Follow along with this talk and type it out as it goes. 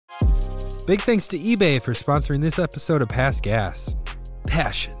Big thanks to eBay for sponsoring this episode of Past Gas.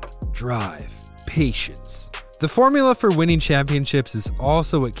 Passion, drive, patience. The formula for winning championships is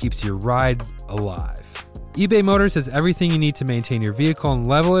also what keeps your ride alive. eBay Motors has everything you need to maintain your vehicle and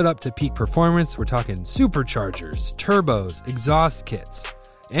level it up to peak performance. We're talking superchargers, turbos, exhaust kits,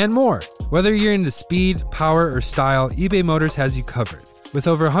 and more. Whether you're into speed, power, or style, eBay Motors has you covered. With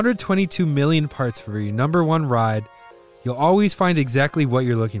over 122 million parts for your number one ride, you'll always find exactly what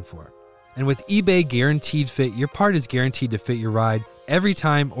you're looking for. And with eBay Guaranteed Fit, your part is guaranteed to fit your ride every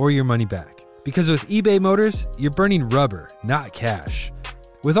time or your money back. Because with eBay Motors, you're burning rubber, not cash.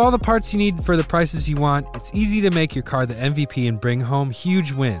 With all the parts you need for the prices you want, it's easy to make your car the MVP and bring home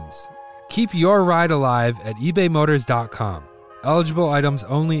huge wins. Keep your ride alive at ebaymotors.com. Eligible items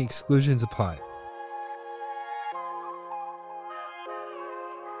only, exclusions apply.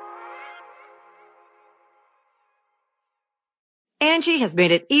 Angie has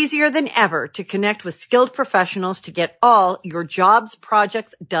made it easier than ever to connect with skilled professionals to get all your jobs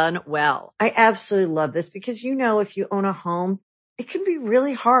projects done well. I absolutely love this because, if you own a home, it can be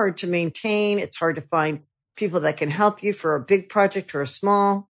really hard to maintain. It's hard to find people that can help you for a big project or a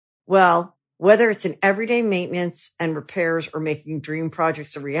small. Well, whether it's in everyday maintenance and repairs or making dream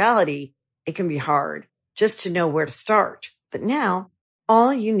projects a reality, it can be hard just to know where to start. But now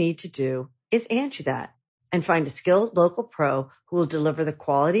all you need to do is Angie that and find a skilled local pro who will deliver the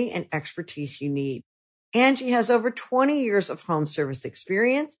quality and expertise you need. Angie has over 20 years of home service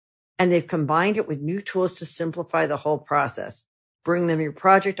experience, and they've combined it with new tools to simplify the whole process. Bring them your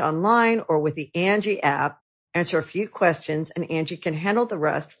project online or with the Angie app, answer a few questions, and Angie can handle the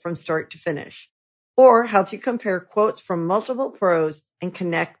rest from start to finish. Or help you compare quotes from multiple pros and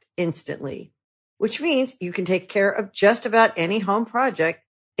connect instantly. Which means you can take care of just about any home project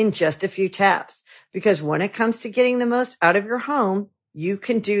in just a few taps. Because when it comes to getting the most out of your home, you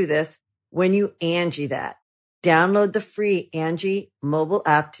can do this when you Angie that. Download the free Angie mobile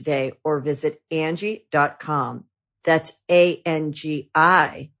app today or visit Angie.com. That's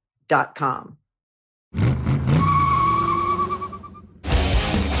ANGI.com.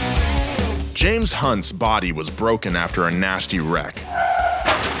 James Hunt's body was broken after a nasty wreck.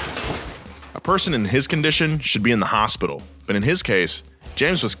 A person in his condition should be in the hospital, but in his case,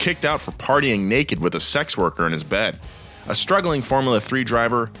 James was kicked out for partying naked with a sex worker in his bed. A struggling Formula 3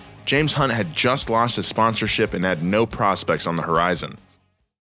 driver, James Hunt had just lost his sponsorship and had no prospects on the horizon.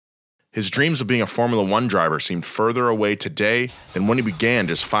 His dreams of being a Formula 1 driver seemed further away today than when he began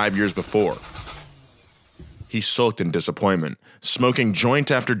just 5 years before. He sulked in disappointment, smoking joint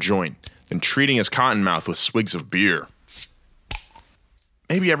after joint, then treating his cotton mouth with swigs of beer.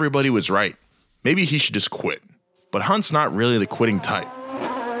 Maybe everybody was right. Maybe he should just quit. But Hunt's not really the quitting type.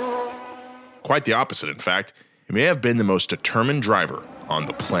 Quite the opposite, in fact. He may have been the most determined driver on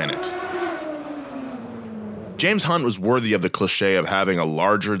the planet. James Hunt was worthy of the cliche of having a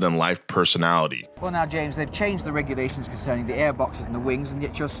larger-than-life personality. Well now, James, they've changed the regulations concerning the airboxes and the wings, and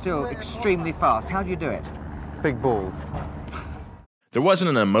yet you're still extremely fast. How do you do it? Big balls. There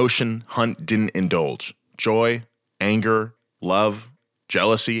wasn't an emotion Hunt didn't indulge. Joy, anger, love,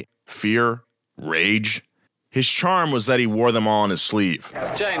 jealousy, fear, rage. His charm was that he wore them all on his sleeve.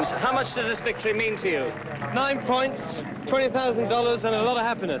 James, how much does this victory mean to you? 9 points, $20,000, and a lot of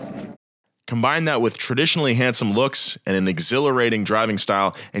happiness. Combine that with traditionally handsome looks and an exhilarating driving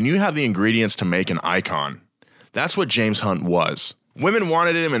style, and you have the ingredients to make an icon. That's what James Hunt was. Women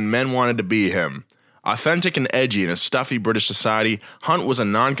wanted him and men wanted to be him. Authentic and edgy in a stuffy British society, Hunt was a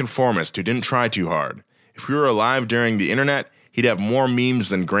nonconformist who didn't try too hard. If we were alive during the internet, he'd have more memes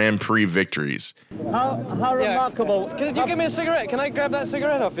than Grand Prix victories. How remarkable. Can you give me a cigarette? Can I grab that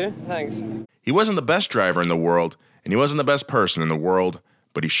cigarette off you? Thanks. He wasn't the best driver in the world, and he wasn't the best person in the world,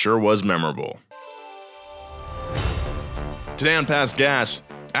 but he sure was memorable. Today on Past Gas,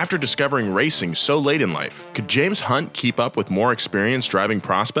 after discovering racing so late in life, could James Hunt keep up with more experienced driving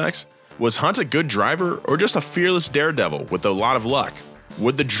prospects? Was Hunt a good driver or just a fearless daredevil with a lot of luck?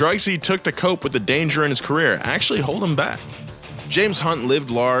 Would the drugs he took to cope with the danger in his career actually hold him back? James Hunt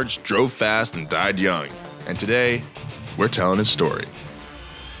lived large, drove fast, and died young. And today, we're telling his story.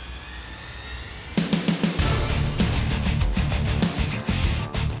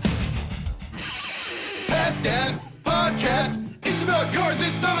 Past Gas Podcast. It's about cars,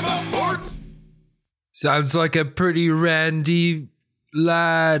 it's not about sports. Sounds like a pretty randy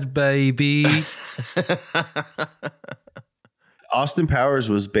lad, baby. Austin Powers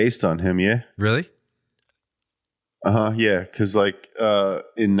was based on him, yeah? Really? Yeah, because in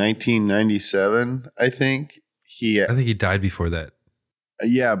 1997, I think he died before that.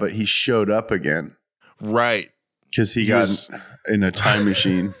 Yeah, but he showed up again. Right. Because he got in a time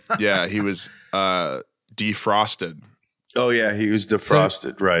machine. Yeah, he was defrosted. Oh, yeah, he was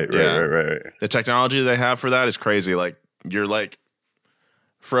defrosted. Right. The technology they have for that is crazy. Like, you're like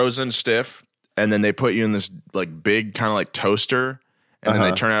frozen stiff, and then they put you in this like big kind of like toaster, and then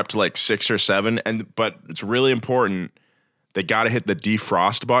they turn it up to like 6 or 7. But it's really important. They got to hit the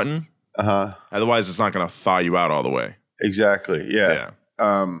defrost button. Otherwise, it's not going to thaw you out all the way. Exactly. Yeah.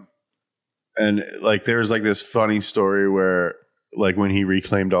 And like there's like this funny story where like when he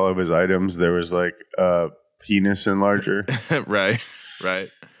reclaimed all of his items, there was like a penis enlarger.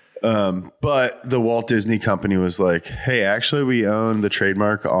 Right. But the Walt Disney Company was like, hey, actually we own the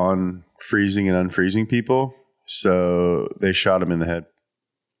trademark on freezing and unfreezing people. So they shot him in the head.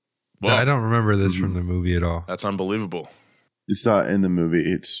 Well, I don't remember this from the movie at all. That's unbelievable. It's not in the movie.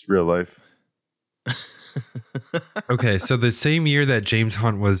 It's real life. Okay, so the same year that James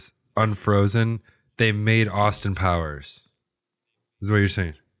Hunt was unfrozen, they made Austin Powers. Is what you're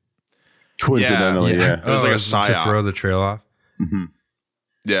saying? Coincidentally, yeah. It was like a psyop. To throw the trail off. Mm-hmm.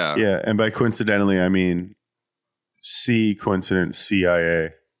 Yeah. Yeah, and by coincidentally, I mean coincidence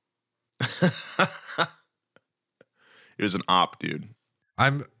CIA. It was an op, dude.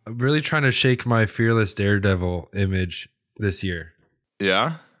 I'm really trying to shake my fearless Daredevil image this year.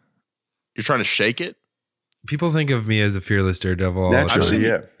 Yeah? You're trying to shake it? People think of me as a fearless Daredevil all the Naturally, time.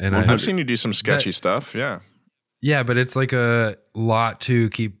 yeah. And I've seen you do some sketchy stuff, yeah. Yeah, but it's like a lot to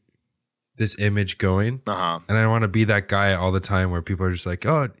keep this image going. And I want to be that guy all the time where people are just like,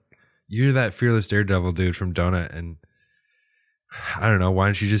 oh, you're that fearless Daredevil dude from Donut. And I don't know, why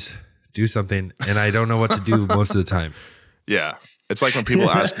don't you just do something? And I don't know what to do most of the time. Yeah. It's like when people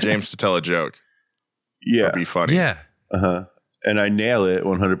ask James to tell a joke. Yeah. Or be funny. Yeah. And I nail it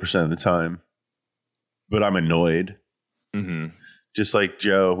 100% of the time. But I'm annoyed. Mm-hmm. Just like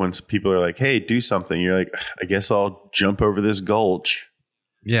Joe, when people are like, hey, do something. You're like, I guess I'll jump over this gulch.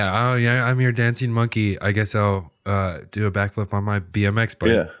 Yeah. Oh, yeah. I'm your dancing monkey. I guess I'll do a backflip on my BMX bike.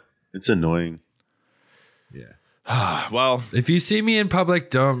 Yeah. It's annoying. Yeah. Well, if you see me in public,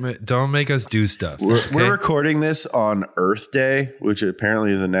 don't make us do stuff. We're recording this on Earth Day, which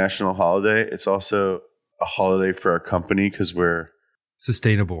apparently is a national holiday. It's also a holiday for our company because we're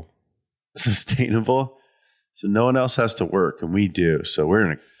sustainable. So no one else has to work, and we do. So we're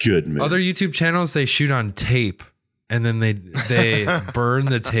in a good mood. Other YouTube channels, they shoot on tape, and then they burn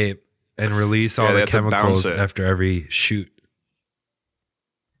the tape and release all the chemicals after every shoot.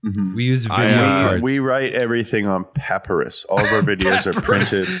 Mm-hmm. We use video cards. We write everything on papyrus. All of our videos are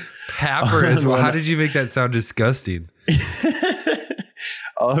printed. Papyrus? Well, how did you make that sound disgusting?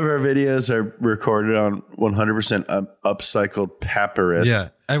 All of our videos are recorded on 100% upcycled papyrus. Yeah,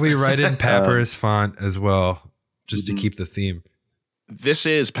 and we write in papyrus font as well, just to keep the theme. This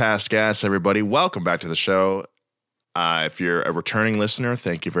is Past Gas, everybody. Welcome back to the show. If you're a returning listener,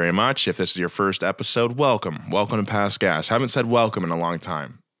 thank you very much. If this is your first episode, welcome. Welcome to Past Gas. Haven't said welcome in a long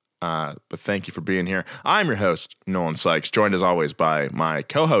time, but thank you for being here. I'm your host, Nolan Sykes, joined as always by my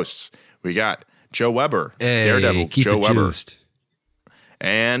co-hosts. We got Joe Weber, Daredevil Joe Weber. Juiced.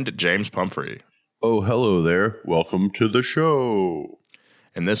 And James Pumphrey. Oh, hello there. Welcome to the show.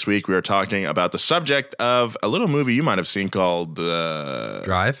 And this week we are talking about the subject of a little movie you might have seen called...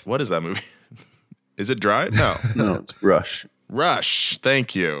 Drive? What is that movie? Is it Drive? No. No, it's Rush. Rush.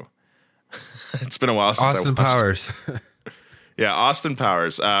 Thank you. It's been a while since Austin Powers. Yeah, Austin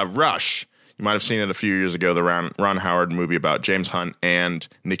Powers. Rush. You might have seen it a few years ago, the Ron Howard movie about James Hunt and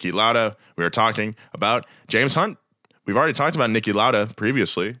Niki Lauda. We were talking about James Hunt. We've already talked about Niki Lauda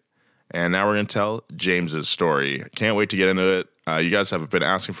previously, and now we're going to tell James's story. Can't wait to get into it. You guys have been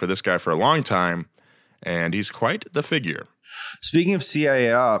asking for this guy for a long time, and he's quite the figure. Speaking of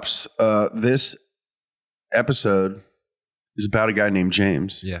CIA ops, this episode is about a guy named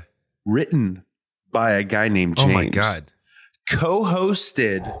James. Yeah. Written by a guy named James. Oh, my God.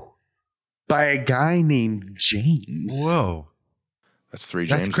 Co-hosted by a guy named James. Whoa. That's 3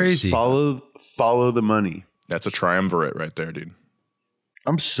 Jameses. That's crazy. Follow the money. That's a triumvirate right there, dude.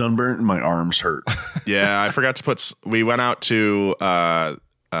 I'm sunburnt and my arms hurt. Yeah, I forgot to put... We went out to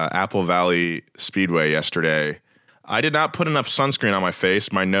Apple Valley Speedway yesterday. I did not put enough sunscreen on my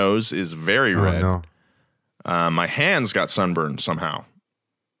face. My nose is very red. No. My hands got sunburned somehow.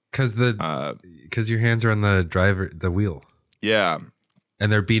 Because your hands are on the wheel. Yeah.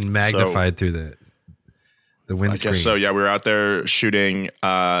 And they're being magnified through the windscreen. I guess so. Yeah, we were out there shooting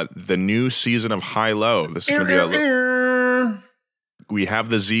the new season of High Low. This is going to be we have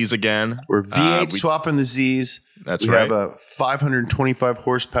the Z's again. We're V8 swapping the Z's. That's right. We have a 525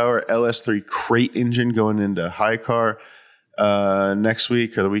 horsepower LS3 crate engine going into high car. Next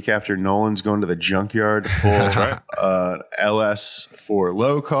week or the week after, Nolan's going to the junkyard to pull That's right. LS for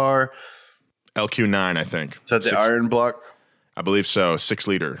low car. LQ9, I think. Is that the iron block? I believe so. 6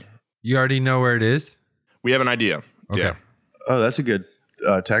 liter. You already know where it is? We have an idea. Okay. Yeah. Oh, that's a good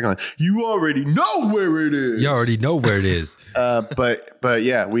tagline. You already know where it is. You already know where it is. But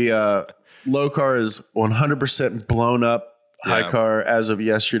yeah, we low car is 100% blown up. High car as of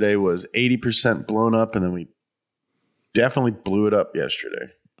yesterday was 80% blown up, and then we definitely blew it up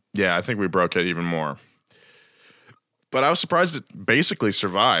yesterday. Yeah, I think we broke it even more. But I was surprised it basically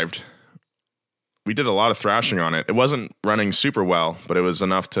survived. We did a lot of thrashing on it. It wasn't running super well, but it was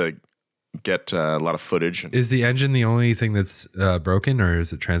enough to get a lot of footage. Is the engine the only thing that's broken, or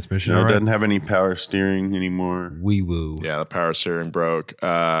is it transmission? No, all it right? doesn't have any power steering anymore. Wee woo. Yeah, the power steering broke.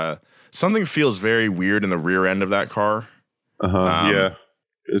 Something feels very weird in the rear end of that car. Yeah.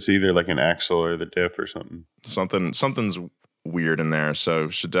 It's either like an axle or the diff or something. Something's weird in there, so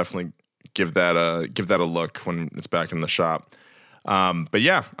should definitely give that a look when it's back in the shop. But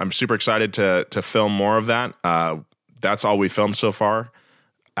yeah, I'm super excited to film more of that. That's all we filmed so far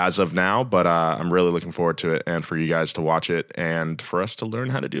as of now, but I'm really looking forward to it and for you guys to watch it and for us to learn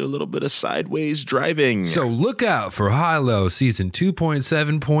how to do a little bit of sideways driving. So look out for High Low Season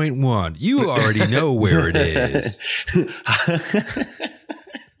 2.7.1. You already know where it is.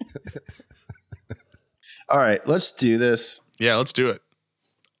 All right, let's do this. Yeah, let's do it.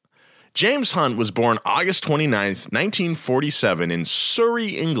 James Hunt was born August 29th, 1947 in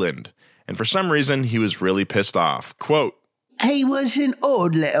Surrey, England. And for some reason, he was really pissed off. Quote, "He was an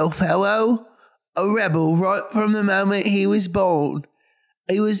odd little fellow, a rebel right from the moment he was born.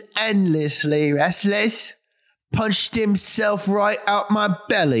 He was endlessly restless, punched himself right out my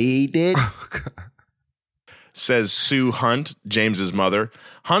belly, he did." Says Sue Hunt, James's mother.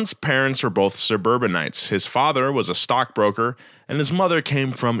 Hunt's parents were both suburbanites. His father was a stockbroker, and his mother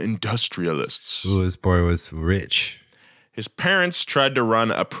came from industrialists. Ooh, this boy was rich. His parents tried to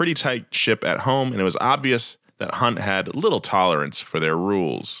run a pretty tight ship at home, and it was obvious that Hunt had little tolerance for their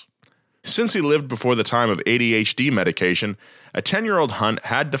rules. Since he lived before the time of ADHD medication, a 10-year-old Hunt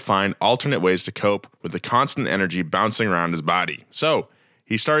had to find alternate ways to cope with the constant energy bouncing around his body. So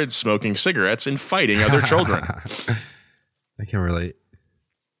he started smoking cigarettes and fighting other children. I can relate.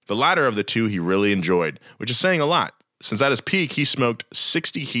 The latter of the two he really enjoyed, which is saying a lot, since at his peak he smoked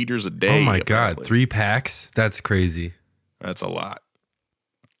 60 heaters a day. Oh my apparently. God, 3 packs? That's crazy. That's a lot.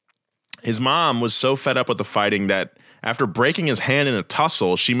 His mom was so fed up with the fighting that after breaking his hand in a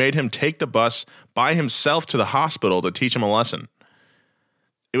tussle, she made him take the bus by himself to the hospital to teach him a lesson.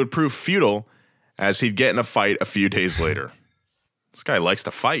 It would prove futile as he'd get in a fight a few days later. This guy likes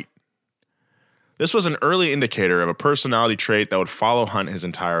to fight. This was an early indicator of a personality trait that would follow Hunt his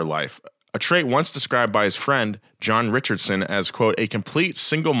entire life. A trait once described by his friend, John Richardson, as, quote, a complete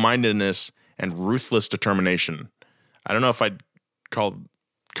single-mindedness and ruthless determination. I don't know if I'd call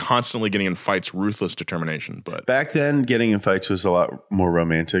constantly getting in fights ruthless determination, but Back then, getting in fights was a lot more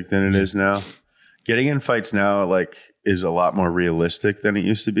romantic than it is now. Getting in fights now, like, is a lot more realistic than it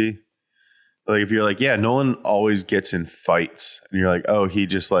used to be. Like, if you're like, yeah, Nolan always gets in fights, and you're like, oh, he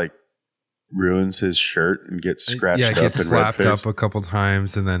just like ruins his shirt and gets scratched up gets and slapped red-faced. up a couple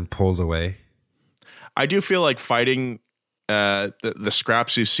times and then pulled away. I do feel like fighting, the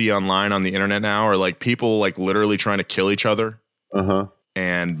scraps you see online on the internet now are like people like literally trying to kill each other.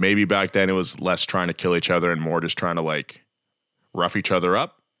 And maybe back then it was less trying to kill each other and more just trying to like rough each other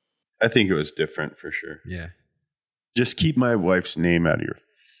up. I think it was different for sure. Yeah. Just keep my wife's name out of your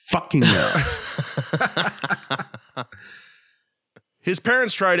fucking mouth. His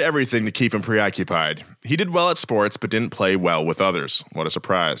parents tried everything to keep him preoccupied. He did well at sports, but didn't play well with others. What a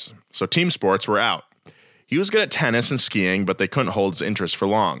surprise. So team sports were out. He was good at tennis and skiing, but they couldn't hold his interest for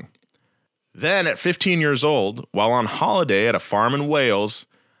long. Then, at 15 years old, while on holiday at a farm in Wales,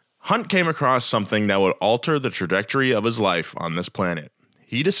 Hunt came across something that would alter the trajectory of his life on this planet.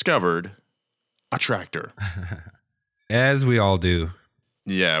 He discovered a tractor. As we all do.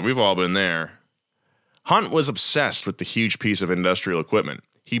 Yeah, we've all been there. Hunt was obsessed with the huge piece of industrial equipment.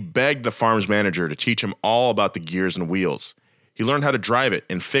 He begged the farm's manager to teach him all about the gears and wheels. He learned how to drive it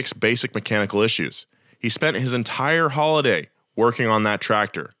and fix basic mechanical issues. He spent his entire holiday working on that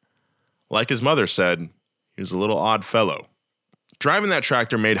tractor. Like his mother said, he was a little odd fellow. Driving that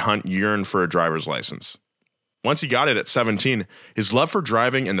tractor made Hunt yearn for a driver's license. Once he got it at 17, his love for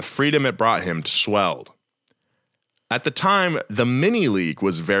driving and the freedom it brought him swelled. At the time, the Mini League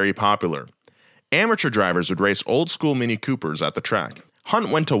was very popular. Amateur drivers would race old-school Mini Coopers at the track. Hunt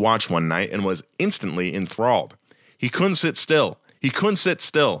went to watch one night and was instantly enthralled. He couldn't sit still. He couldn't sit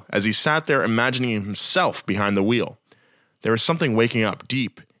still as he sat there imagining himself behind the wheel. There was something waking up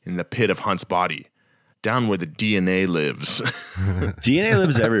deep in the pit of Hunt's body, down where the DNA lives. DNA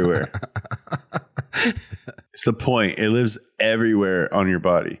lives everywhere. It's the point. It lives everywhere on your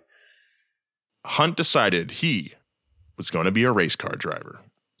body. Hunt decided he was going to be a race car driver.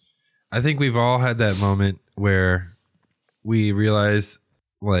 I think we've all had that moment where we realize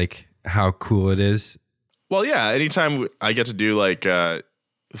like how cool it is. Well, yeah. Anytime I get to do like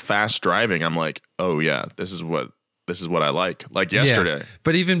fast driving, I'm like, oh yeah, this is what I like. Like yesterday. Yeah.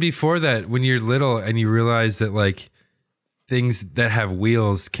 But even before that, when you're little and you realize that like things that have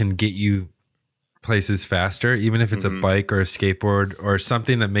wheels can get you places faster, even if it's a bike or a skateboard or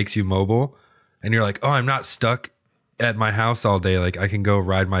something that makes you mobile, and you're like, oh, I'm not stuck at my house all day. Like I can go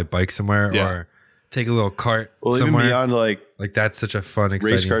ride my bike somewhere or take a little cart somewhere. Even beyond like that's such a fun,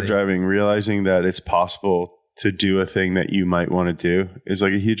 exciting race car thing. driving, realizing that it's possible to do a thing that you might want to do is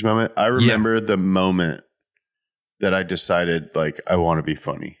like a huge moment. I remember the moment that I decided like I want to be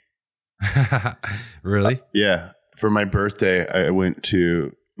funny. Really? Yeah. For my birthday, I went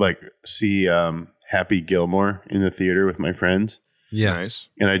to like see Happy Gilmore in the theater with my friends. Yeah. Nice.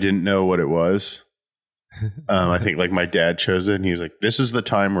 And I didn't know what it was. I think like my dad chose it and he was like, this is the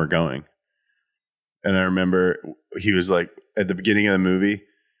time we're going. And I remember he was like at the beginning of the movie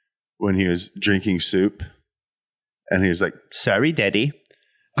when he was drinking soup and he was like, sorry, daddy.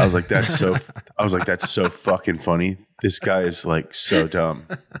 I was like, that's so fucking funny. This guy is like so dumb.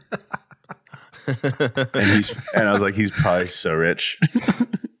 And I was like, he's probably so rich.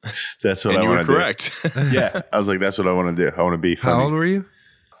 That's what I want to do. Correct. Yeah. I was like, that's what I want to do. I want to be funny. How old were you?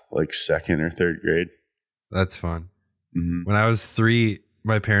 Like second or third grade. That's fun. Mm-hmm. When I was 3,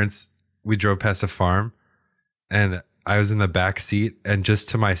 my parents, we drove past a farm and I was in the back seat, and just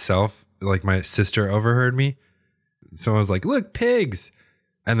to myself, like my sister overheard me. Someone was like, look, pigs.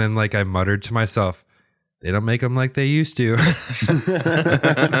 And then like I muttered to myself, they don't make them like they used to.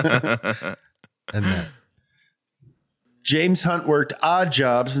 And that. James Hunt worked odd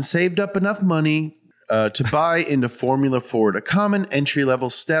jobs and saved up enough money to buy into Formula Ford, a common entry-level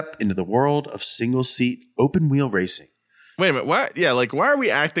step into the world of single-seat open-wheel racing. Wait a minute. Why? Yeah, like why are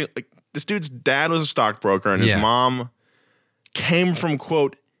we acting like this dude's dad was a stockbroker and his mom came from,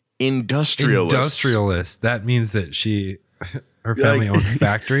 quote, industrialist. Industrialist. That means that her family owned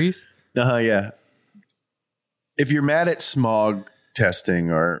factories. Yeah. If you're mad at smog testing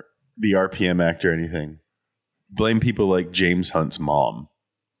or the RPM Act or anything, blame people like James Hunt's mom.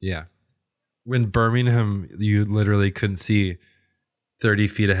 Yeah. When Birmingham, you literally couldn't see 30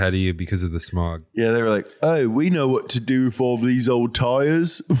 feet ahead of you because of the smog. Yeah, they were like, oh, we know what to do for these old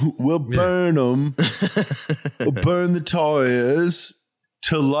tires. We'll burn them. We'll burn the tires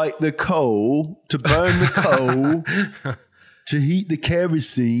to light the coal, to burn the coal, to heat the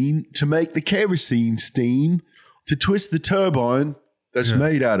kerosene, to make the kerosene steam, to twist the turbine that's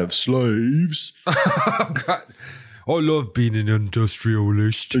made out of slaves. Oh, God. I love being an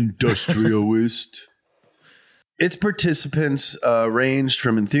industrialist. Its participants ranged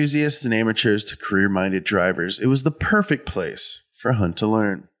from enthusiasts and amateurs to career-minded drivers. It was the perfect place for Hunt to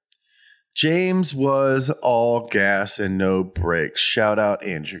learn. James was all gas and no brakes. Shout out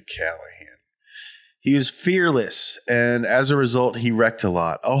Andrew Callahan. He was fearless, and as a result, he wrecked a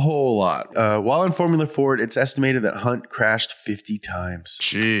whole lot. While in Formula Ford, it's estimated that Hunt crashed 50 times.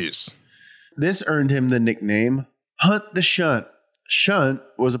 Jeez. This earned him the nickname Hunt the Shunt. Shunt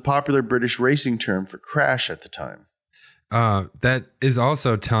was a popular British racing term for crash at the time. That is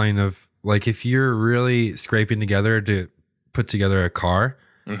also telling of, like, if you're really scraping together to put together a car,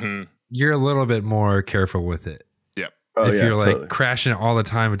 you're a little bit more careful with it. Yep. If you're like crashing it all the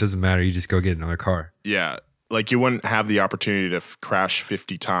time, it doesn't matter. You just go get another car. Yeah. Like you wouldn't have the opportunity to crash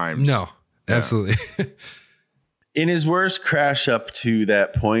 50 times. No, absolutely. In his worst crash up to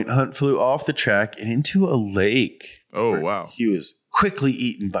that point, Hunt flew off the track and into a lake. Oh, wow. He was quickly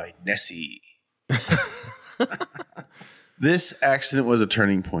eaten by Nessie. This accident was a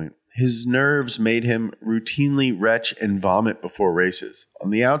turning point. His nerves made him routinely retch and vomit before races. On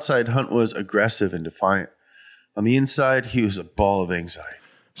the outside, Hunt was aggressive and defiant. On the inside, he was a ball of anxiety.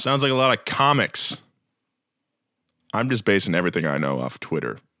 Sounds like a lot of comics. I'm just basing everything I know off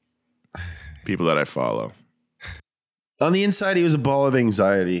Twitter. People that I follow. On the inside, he was a ball of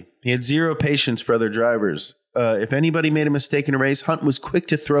anxiety. He had zero patience for other drivers. If anybody made a mistake in a race, Hunt was quick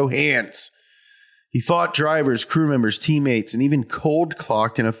to throw hands. He fought drivers, crew members, teammates, and even cold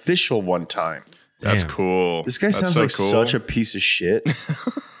clocked an official one time. That's cool. This guy sounds like such a piece of shit.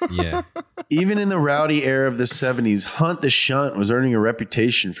 Yeah. Even in the rowdy era of the 70s, Hunt the Shunt was earning a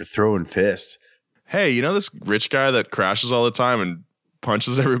reputation for throwing fists. Hey, you know this rich guy that crashes all the time and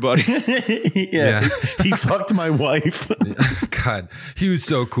punches everybody. Yeah. He fucked my wife. God, he was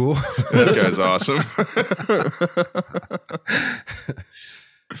so cool. That guy's awesome.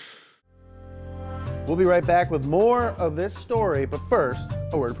 We'll be right back with more of this story, but first,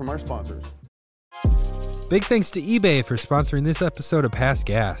 a word from our sponsors. Big thanks to eBay for sponsoring this episode of Past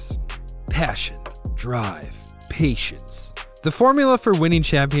Gas. Passion, drive, patience. The formula for winning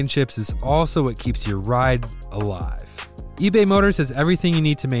championships is also what keeps your ride alive. eBay Motors has everything you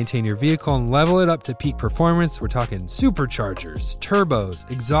need to maintain your vehicle and level it up to peak performance. We're talking superchargers, turbos,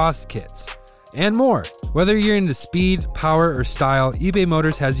 exhaust kits, and more. Whether you're into speed, power, or style, eBay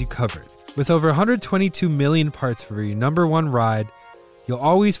Motors has you covered. With over 122 million parts for your number one ride, you'll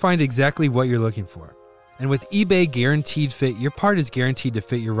always find exactly what you're looking for. And with eBay Guaranteed Fit, your part is guaranteed to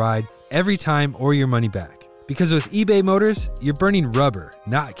fit your ride every time or your money back. Because with eBay Motors, you're burning rubber,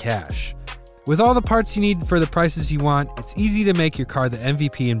 not cash. With all the parts you need for the prices you want, it's easy to make your car the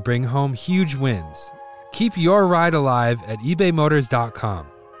MVP and bring home huge wins. Keep your ride alive at ebaymotors.com.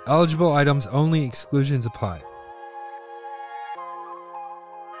 Eligible items only, exclusions apply.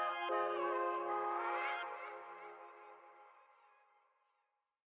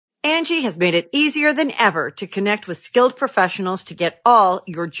 Angie has made it easier than ever to connect with skilled professionals to get all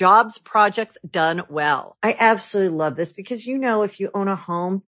your jobs projects done well. I absolutely love this because, you know, if you own a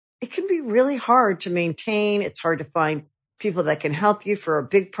home, it can be really hard to maintain. It's hard to find people that can help you for a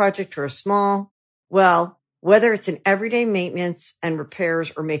big project or a small. Well, whether it's in everyday maintenance and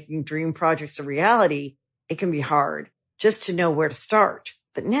repairs or making dream projects a reality, it can be hard just to know where to start.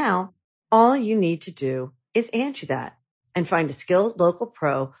 But now all you need to do is Angie that and find a skilled local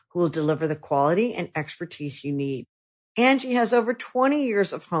pro who will deliver the quality and expertise you need. Angie has over 20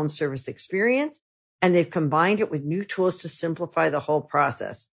 years of home service experience, and they've combined it with new tools to simplify the whole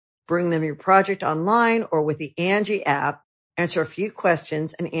process. Bring them your project online or with the Angie app, answer a few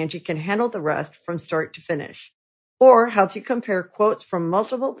questions, and Angie can handle the rest from start to finish. Or help you compare quotes from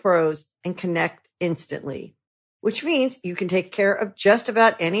multiple pros and connect instantly, which means you can take care of just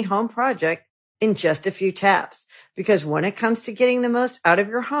about any home project in just a few taps. Because when it comes to getting the most out of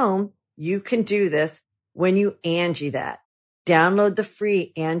your home, you can do this when you Angie that. Download the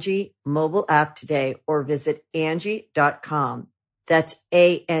free Angie mobile app today or visit Angie.com. That's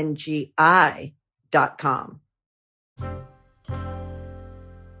ANGI.com.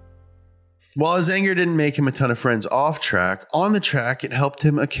 While his anger didn't make him a ton of friends off track, on the track it helped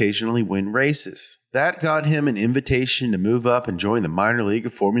him occasionally win races. That got him an invitation to move up and join the minor league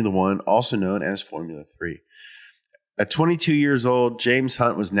of Formula One, also known as Formula 3. At 22 years old, James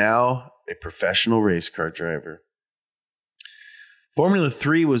Hunt was now a professional race car driver. Formula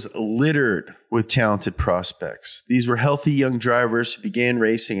 3 was littered with talented prospects. These were healthy young drivers who began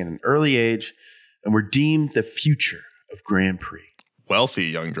racing at an early age and were deemed the future of Grand Prix. Wealthy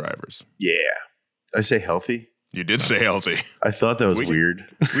young drivers. Yeah. Did I say healthy? You did say healthy. I thought that was weird.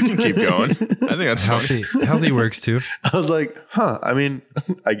 We can keep going. I think that's healthy. funny. Healthy works too. I was like, I mean,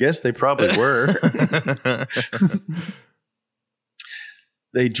 I guess they probably were.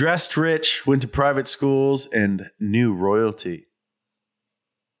 They dressed rich, went to private schools, and knew royalty.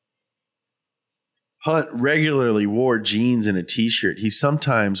 Hunt regularly wore jeans and a t-shirt. He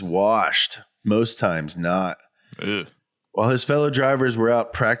sometimes washed, most times not. Ugh. While his fellow drivers were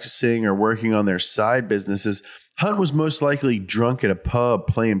out practicing or working on their side businesses, Hunt was most likely drunk at a pub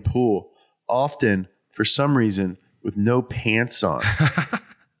playing pool, often, for some reason, with no pants on.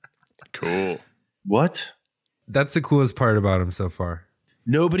 Cool. What? That's the coolest part about him so far.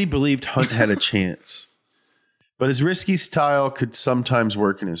 Nobody believed Hunt had a chance. But his risky style could sometimes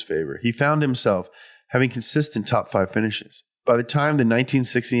work in his favor. He found himself having consistent top 5 finishes. By the time the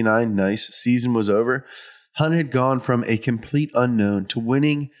 1969 NICE season was over, Hunt had gone from a complete unknown to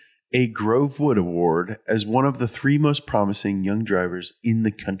winning a Grovewood Award as one of the 3 most promising young drivers in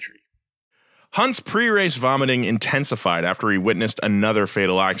the country. Hunt's pre-race vomiting intensified after he witnessed another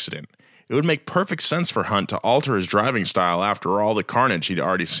fatal accident. It would make perfect sense for Hunt to alter his driving style after all the carnage he'd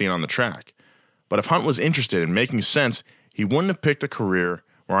already seen on the track. But if Hunt was interested in making sense, he wouldn't have picked a career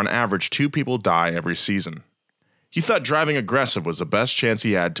where on average 2 people die every season. He thought driving aggressive was the best chance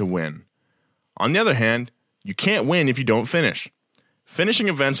he had to win. On the other hand, you can't win if you don't finish. Finishing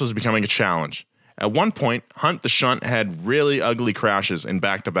events was becoming a challenge. At one point, Hunt the Shunt had really ugly crashes in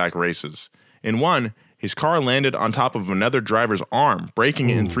back-to-back races. In one, his car landed on top of another driver's arm, breaking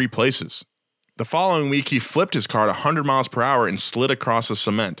it in 3 places. The following week, he flipped his car at 100 miles per hour and slid across the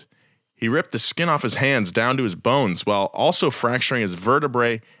cement. He ripped the skin off his hands down to his bones while also fracturing his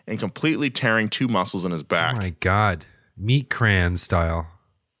vertebrae and completely tearing 2 muscles in his back. Oh my God. Meat crayon style.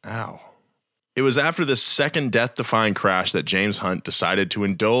 Ow. It was after this second death-defying crash that James Hunt decided to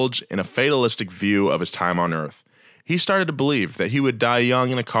indulge in a fatalistic view of his time on Earth. He started to believe that he would die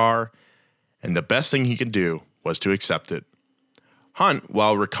young in a car, and the best thing he could do was to accept it. Hunt,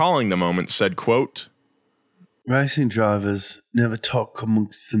 while recalling the moment, said, quote, "Racing drivers never talk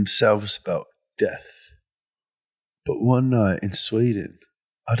amongst themselves about death. But one night in Sweden,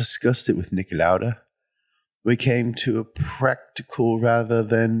 I discussed it with Niki Lauda. We came to a practical rather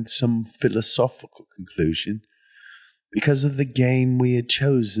than some philosophical conclusion. Because of the game we had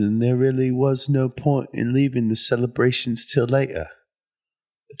chosen, there really was no point in leaving the celebrations till later.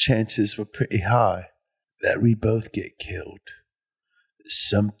 The chances were pretty high that we both get killed.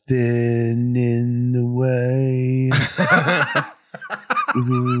 Something in the way."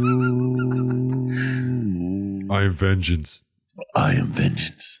 I am vengeance. I am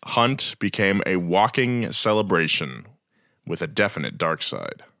vengeance. Hunt became a walking celebration with a definite dark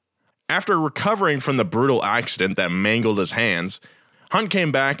side. After recovering from the brutal accident that mangled his hands, Hunt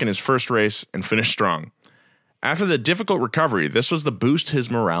came back in his first race and finished strong. After the difficult recovery, this was the boost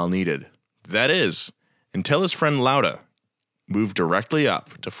his morale needed. That is, until his friend Lauda moved directly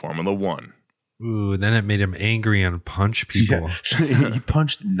up to Formula One. Ooh, then it made him angry and punch people. Yeah. He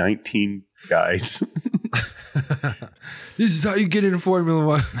punched 19 guys. This is how you get into Formula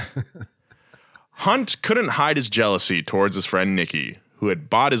One. Hunt couldn't hide his jealousy towards his friend Niki, who had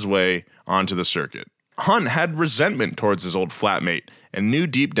bought his way onto the circuit. Hunt had resentment towards his old flatmate and knew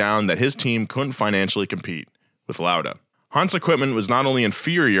deep down that his team couldn't financially compete with Lauda. Hunt's equipment was not only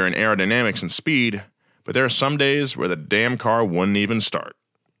inferior in aerodynamics and speed, but there are some days where the damn car wouldn't even start.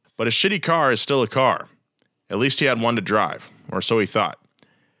 But a shitty car is still a car. At least he had one to drive, or so he thought.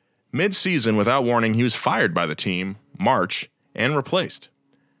 Mid-season, without warning, he was fired by the team, March, and replaced.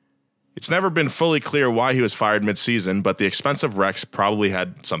 It's never been fully clear why he was fired mid-season, but the expensive wrecks probably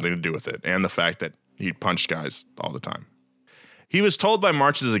had something to do with it, and the fact that he punched guys all the time. He was told by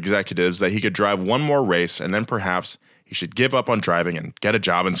March's executives that he could drive one more race, and then perhaps he should give up on driving and get a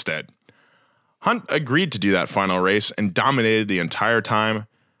job instead. Hunt agreed to do that final race and dominated the entire time,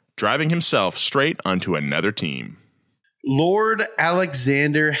 driving himself straight onto another team. Lord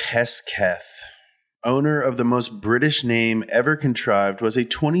Alexander Hesketh, owner of the most British name ever contrived, was a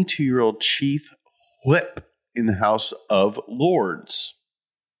 22-year-old chief whip in the House of Lords.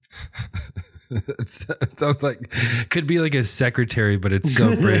 It sounds like could be like a secretary, but it's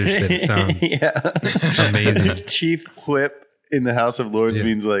so British that it sounds amazing. Chief whip in the House of Lords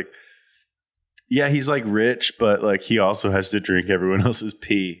means like, yeah, he's like rich, but like he also has to drink everyone else's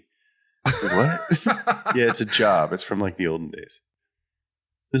pee. What? Yeah, it's a job. It's from like the olden days.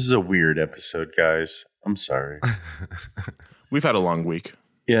 This is a weird episode, guys. I'm sorry. We've had a long week.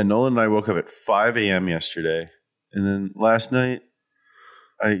 Yeah, Nolan and I woke up at 5 a.m. yesterday. And then last night,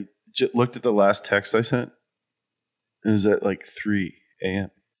 I looked at the last text I sent. It was at like 3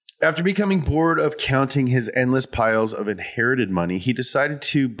 a.m. After becoming bored of counting his endless piles of inherited money, he decided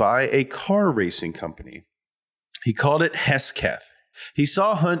to buy a car racing company. He called it Hesketh. He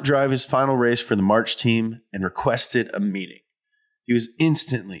saw Hunt drive his final race for the March team and requested a meeting. He was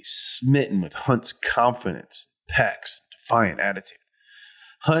instantly smitten with Hunt's confidence, pecs, defiant attitude.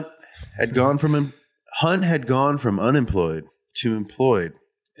 Hunt had gone from unemployed to employed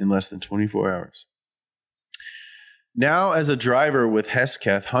in less than 24 hours. Now, as a driver with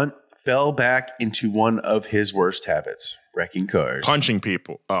Hesketh, Hunt fell back into one of his worst habits, wrecking cars. Punching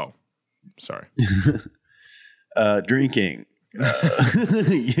people. Oh, sorry. Drinking.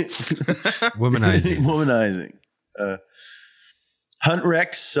 Womanizing. Hunt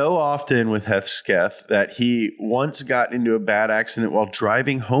wrecked so often with Hesketh that he once got into a bad accident while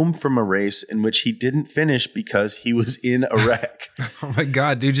driving home from a race in which he didn't finish because he was in a wreck. Oh my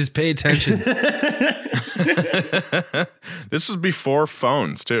God, dude, just pay attention. This was before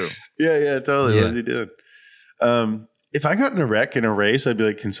phones, too. Yeah, totally. Yeah. What did he do? If I got in a wreck in a race, I'd be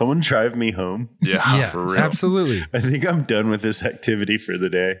like, can someone drive me home? Yeah, for real. Absolutely. I think I'm done with this activity for the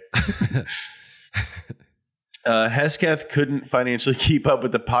day. Hesketh couldn't financially keep up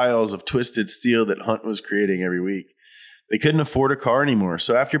with the piles of twisted steel that Hunt was creating every week. They couldn't afford a car anymore,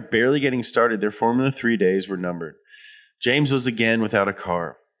 so after barely getting started, their Formula 3 days were numbered. James was again without a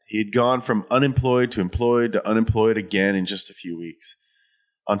car. He had gone from unemployed to employed to unemployed again in just a few weeks.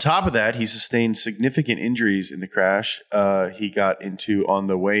 On top of that, he sustained significant injuries in the crash he got into on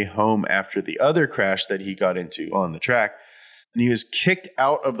the way home after the other crash that he got into on the track. And he was kicked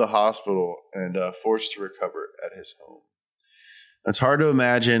out of the hospital and forced to recover at his home. It's hard to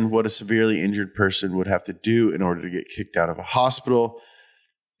imagine what a severely injured person would have to do in order to get kicked out of a hospital.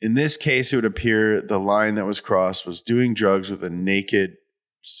 In this case, it would appear the line that was crossed was doing drugs with a naked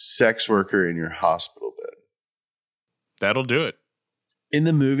sex worker in your hospital bed. That'll do it. In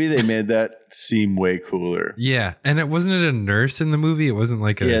the movie, they made that seem way cooler. Yeah, and it wasn't a nurse in the movie. It wasn't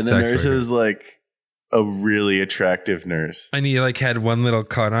like a the sex nurse worker. was like a really attractive nurse. And he like had one little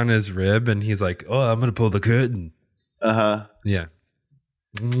cut on his rib, and he's like, "Oh, I'm gonna pull the curtain." Yeah.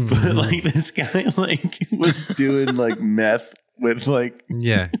 But like this guy like was doing like meth with like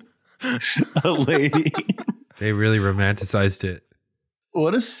a lady. They really romanticized it.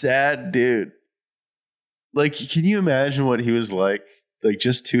 What a sad dude. Like, can you imagine what he was like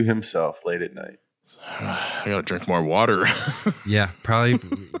just to himself late at night? I gotta drink more water. Yeah, probably.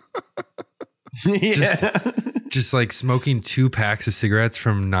 Just like smoking 2 packs of cigarettes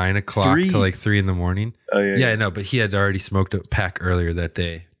from 9 o'clock to like 3 in the morning. Oh yeah. No, but he had already smoked a pack earlier that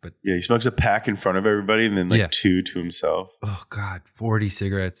day. But yeah, he smokes a pack in front of everybody and then like 2 to himself. Oh God, 40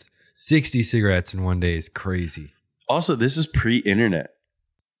 cigarettes, 60 cigarettes in one day is crazy. Also, this is pre-internet.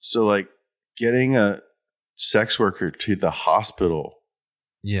 So like getting a sex worker to the hospital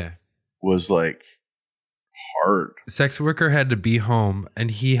was like hard. Sex worker had to be home and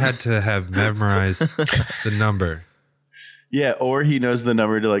he had to have memorized the number. Yeah, or he knows the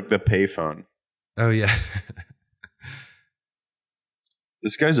number to like the payphone. Oh yeah.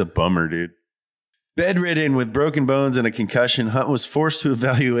 This guy's a bummer, dude. Bedridden with broken bones and a concussion, Hunt was forced to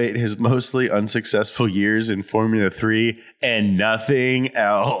evaluate his mostly unsuccessful years in Formula 3 and nothing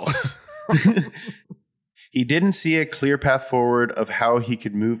else. He didn't see a clear path forward of how he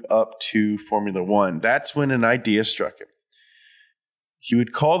could move up to Formula 1. That's when an idea struck him. He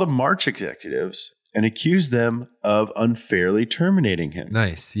would call the March executives and accuse them of unfairly terminating him.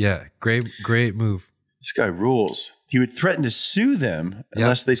 Nice. Yeah. Great move. This guy rules. He would threaten to sue them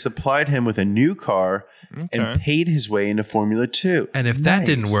unless they supplied him with a new car and paid his way into Formula 2. And if that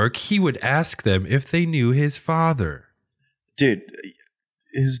didn't work, he would ask them if they knew his father. Dude,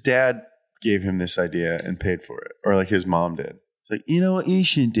 his dad gave him this idea and paid for it. Or like his mom did. It's like, you know what you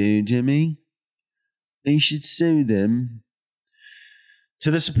should do, Jimmy? You should sue them. To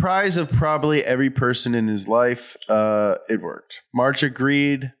the surprise of probably every person in his life, it worked. March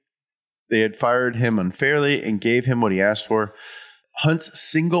agreed. They had fired him unfairly and gave him what he asked for. Hunt's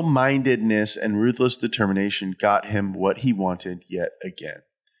single-mindedness and ruthless determination got him what he wanted yet again.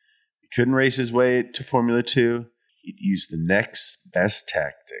 He couldn't race his way to Formula 2. He'd use the next best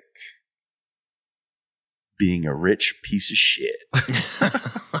tactic. Being a rich piece of shit.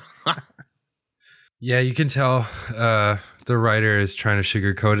 Yeah, you can tell the writer is trying to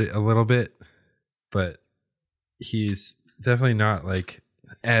sugarcoat it a little bit, but he's definitely not like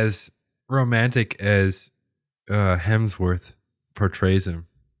as romantic as Hemsworth portrays him.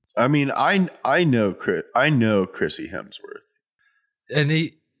 I mean, I know Chrissy Hemsworth, and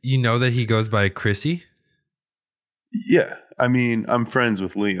you know that he goes by Chrissy. Yeah, I mean, I'm friends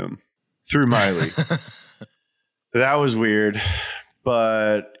with Liam through Miley. That was weird,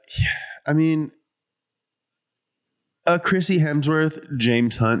 but I mean, Chrissy Hemsworth,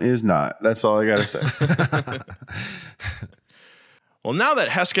 James Hunt is not. That's all I gotta say. Well, now that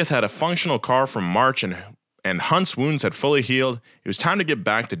Hesketh had a functional car from March and Hunt's wounds had fully healed, it was time to get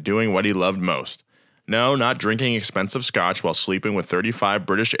back to doing what he loved most. No, not drinking expensive scotch while sleeping with 35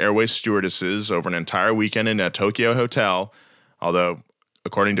 British Airways stewardesses over an entire weekend in a Tokyo hotel, although,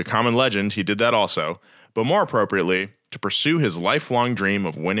 according to common legend, he did that also, but more appropriately, to pursue his lifelong dream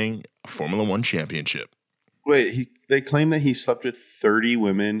of winning a Formula 1 championship. Wait, they claim that he slept with 30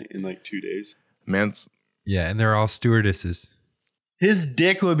 women in like 2 days? Yeah, and they're all stewardesses. His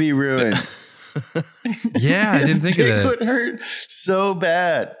dick would be ruined. Yeah, I didn't think of that. His dick would hurt so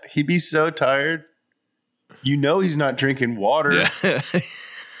bad. He'd be so tired. You know he's not drinking water. Yeah.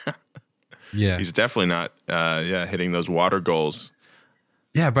 Yeah. He's definitely not hitting those water goals.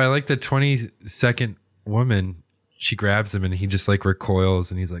 Yeah, by like the 22nd woman, she grabs him and he just like recoils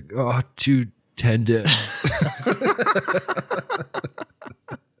and he's like, oh, too tender.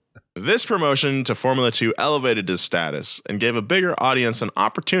 This promotion to Formula 2 elevated his status and gave a bigger audience an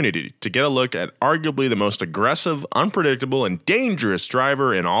opportunity to get a look at arguably the most aggressive, unpredictable, and dangerous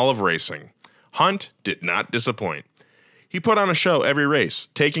driver in all of racing. Hunt did not disappoint. He put on a show every race,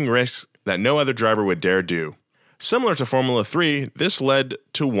 taking risks that no other driver would dare do. Similar to Formula 3, this led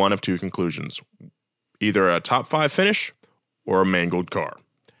to one of two conclusions. Either a top 5 finish or a mangled car.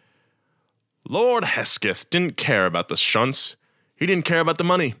 Lord Hesketh didn't care about the shunts. He didn't care about the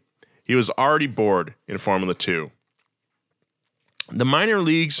money. He was already bored in Formula 2. The minor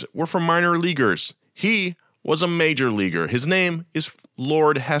leagues were for minor leaguers. He was a major leaguer. His name is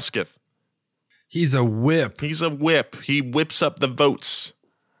Lord Hesketh. He's a whip. He's a whip. He whips up the votes.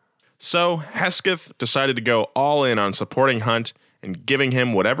 So Hesketh decided to go all in on supporting Hunt and giving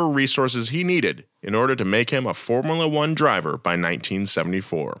him whatever resources he needed in order to make him a Formula One driver by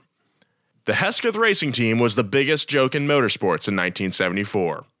 1974. The Hesketh Racing Team was the biggest joke in motorsports in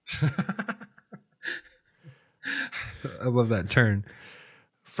 1974. I love that turn.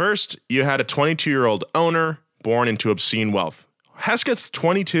 First, you had a 22-year-old owner born into obscene wealth. Hesketh's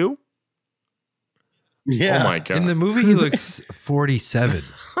 22? Yeah. Oh my God. In the movie, he looks 47.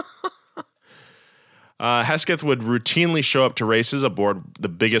 Hesketh would routinely show up to races aboard the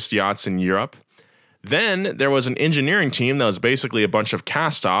biggest yachts in Europe. Then there was an engineering team that was basically a bunch of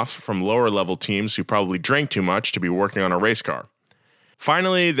cast-offs from lower-level teams who probably drank too much to be working on a race car.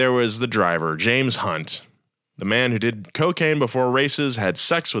 Finally, there was the driver, James Hunt, the man who did cocaine before races, had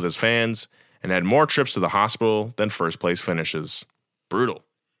sex with his fans, and had more trips to the hospital than first-place finishes. Brutal.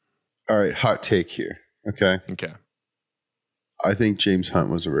 All right, hot take here. Okay. I think James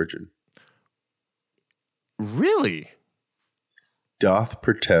Hunt was a virgin. Really? Doth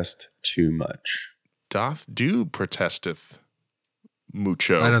protest too much. Doth do protesteth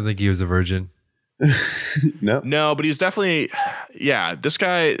mucho. I don't think he was a virgin. No, but he's definitely, this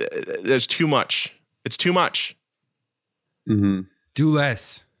guy, there's too much. It's too much. Mm-hmm. Do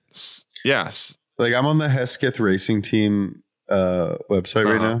less. Yes. Like I'm on the Hesketh Racing Team website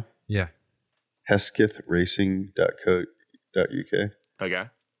right now. Yeah. HeskethRacing.co.uk. Okay.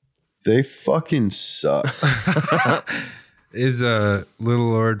 They fucking suck. Is Little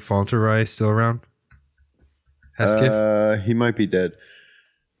Lord Fauntleroy still around? Hesketh? He might be dead.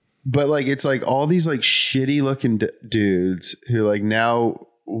 But like it's like all these like shitty looking dudes who like now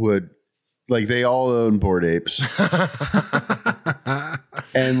would like they all own Bored Apes.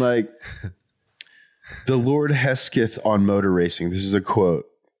 And like the Lord Hesketh on motor racing. This is a quote.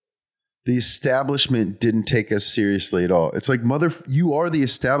 The establishment didn't take us seriously at all. It's like you are the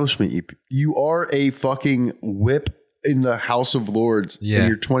establishment. You are a fucking whip in the House of Lords. Yeah. And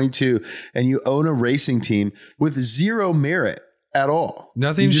you're 22 and you own a racing team with zero merit at all.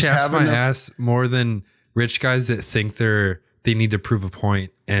 Nothing chaps my ass more than rich guys that think they need to prove a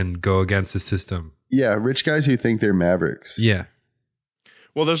point and go against the system. Yeah, rich guys who think they're mavericks. Yeah.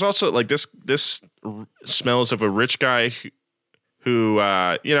 Well, there's also like this smells of a rich guy who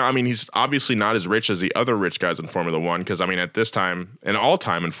he's obviously not as rich as the other rich guys in Formula One. Because I mean, at this time and all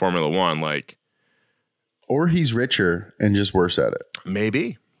time in Formula One, like, or he's richer and just worse at it.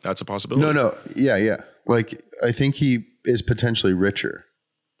 Maybe that's a possibility. No, yeah. Like I think he is potentially richer.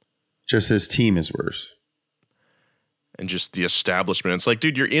 Just his team is worse. And just the establishment. It's like,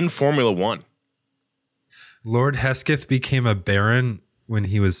 dude, you're in Formula One. Lord Hesketh became a baron when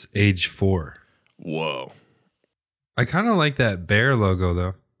he was age 4. Whoa. I kind of like that bear logo,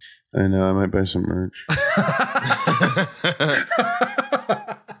 though. I know. I might buy some merch.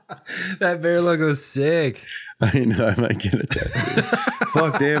 That bear logo is sick. I know. I might get a tattoo.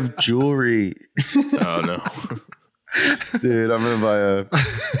 Fuck, they have jewelry. Oh, no. Dude, I'm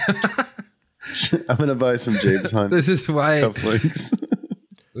gonna buy some James Hunt. This is why cufflinks.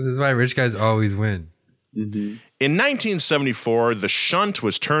 This is why rich guys always win. Mm-hmm. In 1974, the shunt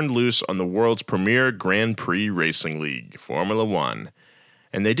was turned loose on the world's premier Grand Prix racing league, Formula One,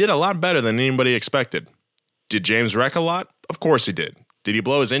 and they did a lot better than anybody expected. Did James wreck a lot? Of course he did. Did he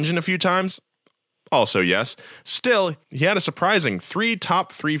blow his engine a few times? Also yes. Still, he had a surprising 3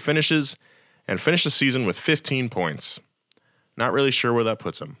 top 3 finishes and finished the season with 15 points. Not really sure where that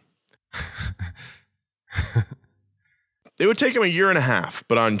puts him. It would take him a year and a half,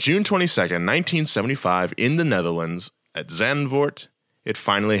 but on June 22nd, 1975, in the Netherlands, at Zandvoort, it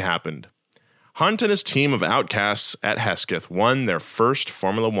finally happened. Hunt and his team of outcasts at Hesketh won their first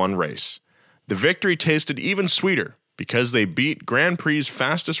Formula One race. The victory tasted even sweeter because they beat Grand Prix's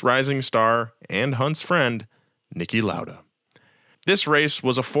fastest rising star and Hunt's friend, Niki Lauda. This race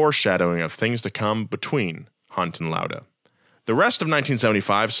was a foreshadowing of things to come between Hunt and Lauda. The rest of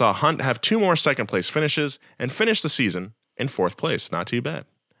 1975 saw Hunt have 2 more second-place finishes and finish the season in 4th place. Not too bad.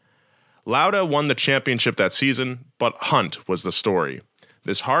 Lauda won the championship that season, but Hunt was the story.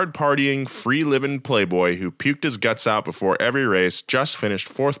 This hard-partying, free-living playboy who puked his guts out before every race just finished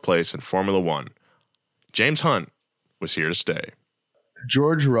 4th place in Formula One. James Hunt was here to stay.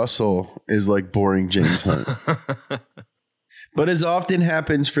 George Russell is like boring James Hunt. But as often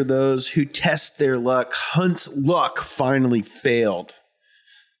happens for those who test their luck, Hunt's luck finally failed.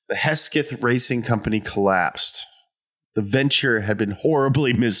 The Hesketh Racing Company collapsed. The venture had been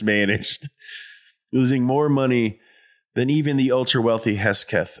horribly mismanaged, losing more money than even the ultra-wealthy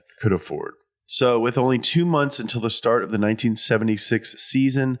Hesketh could afford. So with only 2 months until the start of the 1976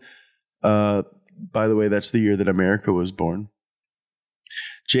 season, by the way, that's the year that America was born,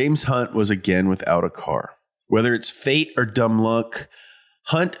 James Hunt was again without a car. Whether it's fate or dumb luck,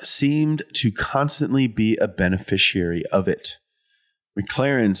 Hunt seemed to constantly be a beneficiary of it.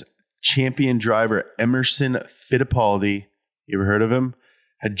 McLaren's champion driver Emerson Fittipaldi, you ever heard of him,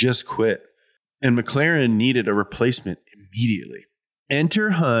 had just quit, and McLaren needed a replacement immediately.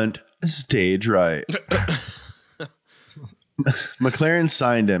 Enter Hunt, stage right. McLaren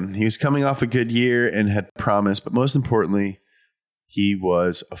signed him. He was coming off a good year and had promised, but most importantly, he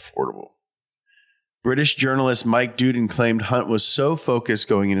was affordable. British journalist Mike Duden claimed Hunt was so focused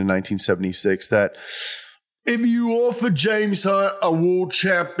going into 1976 that if you offer James Hunt a world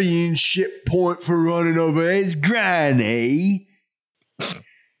championship point for running over his granny,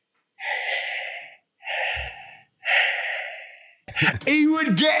 he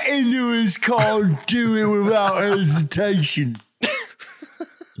would get into his car and do it without hesitation.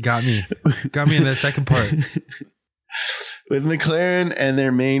 Got me in that second part. With McLaren and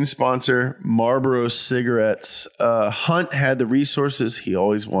their main sponsor, Marlboro Cigarettes, Hunt had the resources he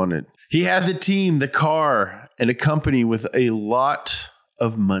always wanted. He had the team, the car, and a company with a lot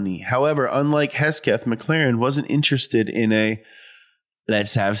of money. However, unlike Hesketh, McLaren wasn't interested in a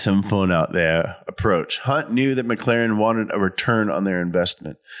let's have some fun out there approach. Hunt knew that McLaren wanted a return on their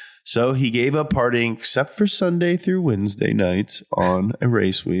investment. So he gave up partying except for Sunday through Wednesday nights on a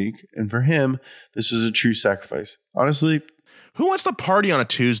race week. And for him, this was a true sacrifice. Honestly, who wants to party on a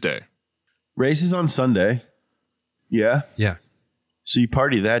Tuesday? Races on Sunday. Yeah. Yeah. So you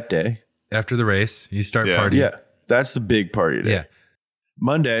party that day. After the race, you start partying. Yeah. That's the big party day. Yeah.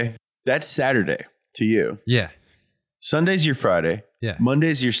 Monday, that's Saturday to you. Yeah. Sunday's your Friday. Yeah.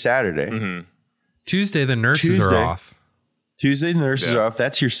 Monday's your Saturday. Mm-hmm. Tuesday, the nurses are off. Tuesday, the nurses are off.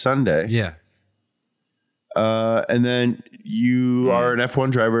 That's your Sunday. Yeah. And then you are an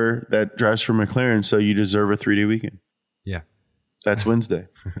F1 driver that drives for McLaren, so you deserve a 3-day weekend. Yeah. That's Wednesday.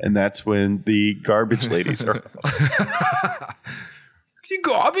 And that's when the garbage ladies are off. The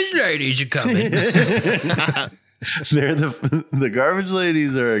garbage ladies are coming. They're the garbage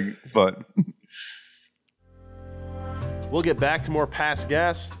ladies are fun. We'll get back to more Past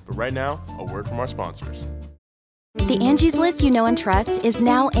Gas, but right now, a word from our sponsors. The Angie's List you know and trust is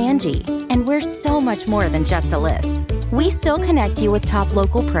now Angie, and we're so much more than just a list. We still connect you with top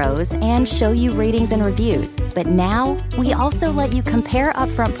local pros and show you ratings and reviews, but now we also let you compare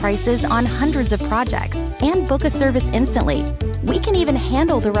upfront prices on hundreds of projects and book a service instantly. We can even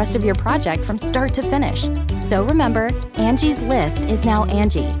handle the rest of your project from start to finish. So remember, Angie's List is now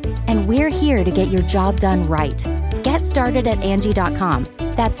Angie, and we're here to get your job done right. Get started at Angie.com.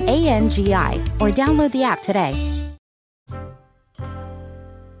 That's ANGI, or download the app today.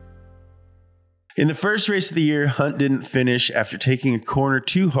 In the first race of the year, Hunt didn't finish after taking a corner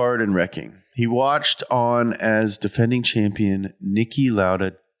too hard and wrecking. He watched on as defending champion Niki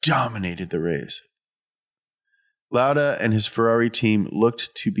Lauda dominated the race. Lauda and his Ferrari team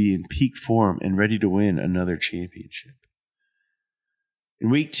looked to be in peak form and ready to win another championship. In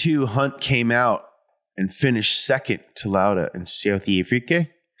week 2, Hunt came out and finished second to Lauda in South Africa.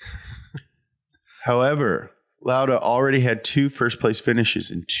 However, Lauda already had 2 first-place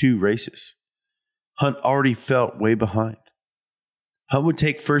finishes in 2 races. Hunt already felt way behind. Hunt would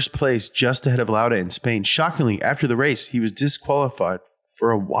take first place just ahead of Lauda in Spain. Shockingly, after the race, he was disqualified for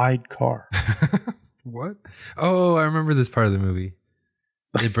a wide car. What? Oh, I remember this part of the movie.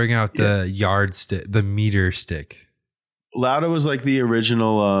 They bring out the yardstick, the meter stick. Lauda was like the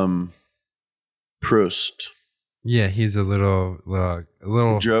original Proust. Yeah, he's a little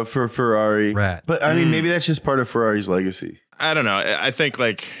drove for Ferrari rat. But I mean, maybe that's just part of Ferrari's legacy. I don't know. I think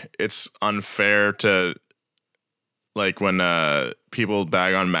like it's unfair to like when people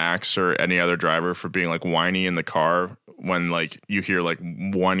bag on Max or any other driver for being like whiny in the car when like you hear like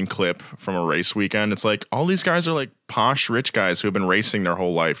one clip from a race weekend. It's like all these guys are like posh rich guys who have been racing their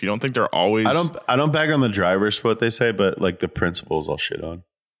whole life. You don't think they're always I don't bag on the drivers for what they say, but like the principles I'll shit on.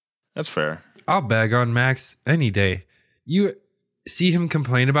 That's fair. I'll bag on Max any day. You see him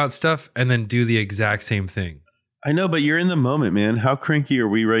complain about stuff and then do the exact same thing. I know, but you're in the moment, man. How cranky are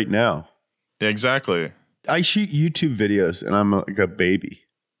we right now? Yeah, exactly. I shoot YouTube videos and I'm like a baby.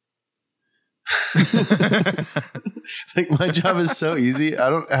 Like my job is so easy. I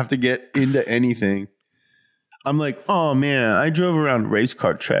don't have to get into anything. I'm like, oh man, I drove around a race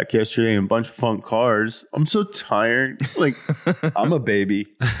car track yesterday in a bunch of fun cars. I'm so tired. Like I'm a baby.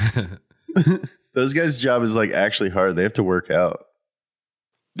 Those guys' job is like actually hard. They have to work out.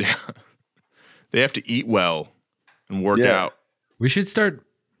 Yeah. They have to eat well and work out. We should start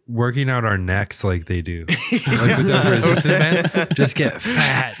working out our necks like they do. Like with those resistance event, just get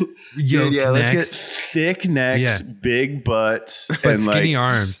fat, yoked necks. Let's get thick necks, big butts, but and skinny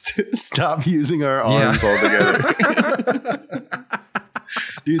arms. Stop using our arms altogether.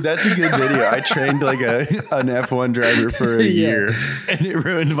 Dude, that's a good video. I trained like an F1 driver for a year, and it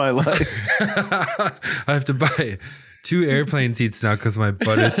ruined my life. I have to buy 2 airplane seats now because my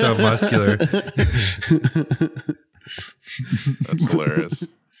butt is so muscular. That's hilarious.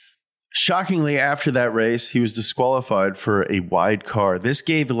 Shockingly, after that race, he was disqualified for a wide car. This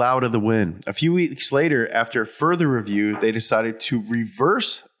gave Lauda the win. A few weeks later, after a further review, they decided to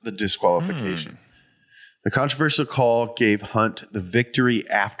reverse the disqualification. The controversial call gave Hunt the victory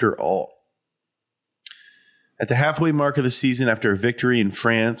after all. At the halfway mark of the season, after a victory in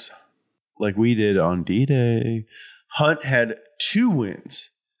France, like we did on D-Day, Hunt had 2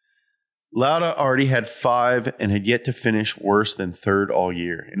 wins. Lauda already had 5 and had yet to finish worse than 3rd all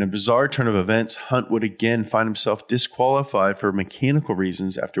year. In a bizarre turn of events, Hunt would again find himself disqualified for mechanical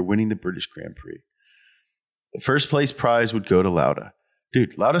reasons after winning the British Grand Prix. The first place prize would go to Lauda.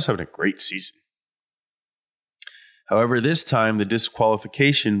 Dude, Lauda's having a great season. However, this time the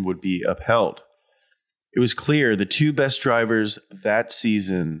disqualification would be upheld. It was clear the 2 best drivers that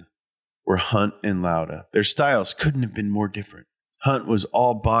season were Hunt and Lauda. Their styles couldn't have been more different. Hunt was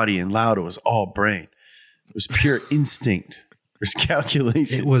all body and Lauda was all brain. It was pure instinct. It was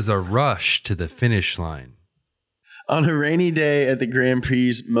calculation. It was a rush to the finish line. On a rainy day at the Grand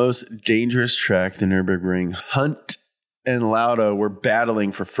Prix's most dangerous track, the Nürburgring, Hunt and Lauda were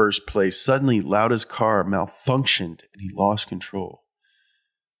battling for first place. Suddenly, Lauda's car malfunctioned and he lost control.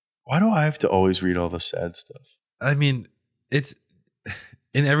 Why do I have to always read all the sad stuff? I mean, it's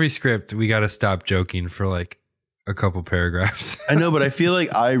in every script, we got to stop joking for like a couple paragraphs. I know, but I feel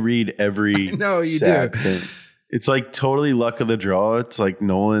like I read every sad thing. It's like totally luck of the draw. It's like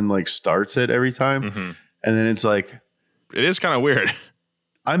Nolan like starts it every time. Mm-hmm. And then it's like... It is kind of weird.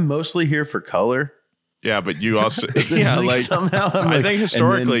 I'm mostly here for color. Yeah, but you also like somehow I think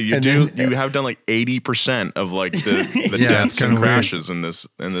historically you have done like 80% of like the deaths and crashes in this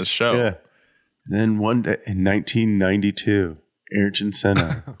show. Yeah. And then one day in 1992, Ayrton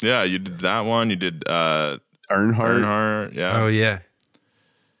Senna. Yeah, you did that one. You did Earnhardt. Yeah. Oh yeah.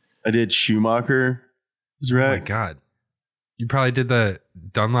 I did Schumacher. Oh my God. You probably did the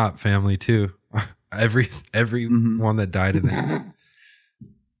Dunlop family too. Every one that died in it.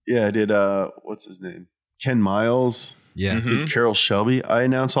 Yeah, I did what's his name? Ken Miles. Yeah. Did Carroll Shelby. I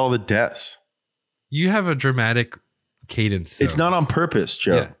announced all the deaths. You have a dramatic cadence though. It's not on purpose,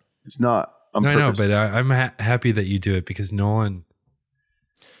 Joe. Yeah. It's not on purpose. I know, but I'm happy that you do it because Nolan.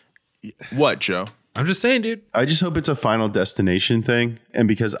 What, Joe? I'm just saying, dude. I just hope it's a Final Destination thing. And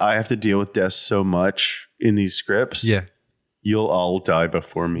because I have to deal with death so much in these scripts, you'll all die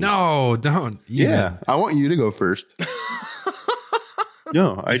before me. No, don't. Yeah. I want you to go first.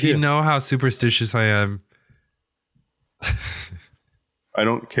 No, I do. You know how superstitious I am. I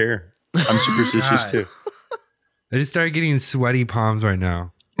don't care. I'm superstitious too. I just started getting sweaty palms right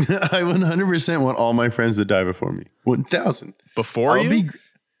now. I 100% want all my friends to die before me. 1,000. Before you?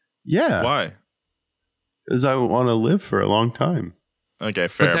 Yeah. Why? Because I want to live for a long time. Okay,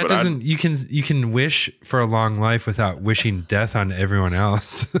 fair. But that doesn't. You can wish for a long life without wishing death on everyone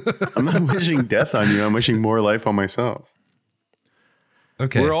else. I'm not wishing death on you. I'm wishing more life on myself.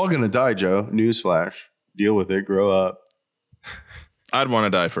 Okay. We're all going to die, Joe. Newsflash. Deal with it. Grow up. I'd want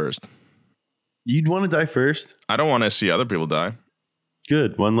to die first. You'd want to die first? I don't want to see other people die.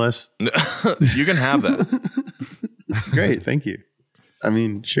 Good. One less. You can have that. Great. Thank you. I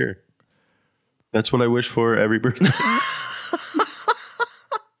mean, sure. That's what I wish for every birthday.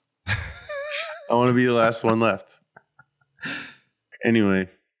 I want to be the last one left. Anyway.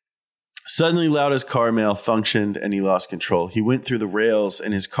 Suddenly, Lauda's car malfunctioned and he lost control. He went through the rails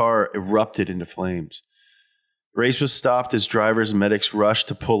and his car erupted into flames. The race was stopped as drivers and medics rushed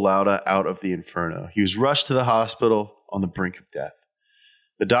to pull Lauda out of the inferno. He was rushed to the hospital on the brink of death.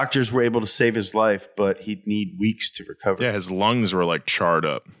 The doctors were able to save his life, but he'd need weeks to recover. Yeah, his lungs were like charred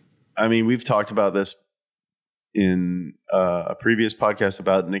up. I mean, we've talked about this in a previous podcast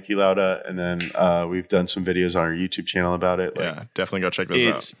about Niki Lauda, and then we've done some videos on our YouTube channel about it. Yeah, definitely go check those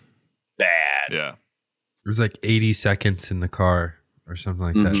out. It's bad. Yeah. It was like 80 seconds in the car or something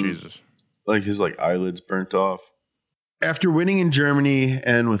like that. Jesus. Like his eyelids burnt off. After winning in Germany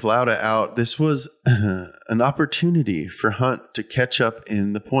and with Lauda out, this was an opportunity for Hunt to catch up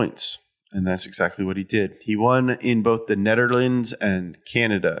in the points. And that's exactly what he did. He won in both the Netherlands and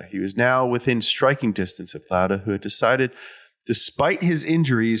Canada. He was now within striking distance of Lauda, who had decided, despite his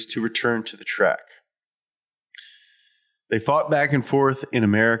injuries, to return to the track. They fought back and forth in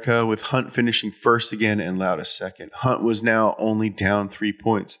America, with Hunt finishing first again and Lauda second. Hunt was now only down 3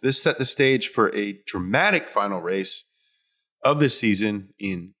 points. This set the stage for a dramatic final race of the season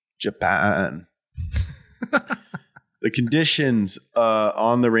in Japan. The conditions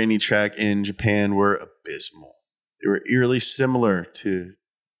on the rainy track in Japan were abysmal. They were eerily similar to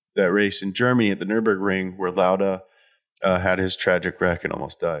that race in Germany at the Nürburgring, where Lauda had his tragic wreck and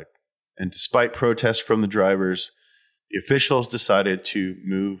almost died. And despite protests from the drivers, the officials decided to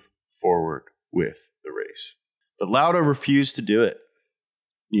move forward with the race. But Lauda refused to do it.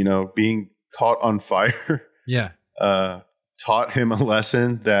 You know, being caught on fire taught him a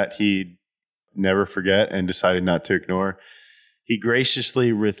lesson that he'd never forget and decided not to ignore. He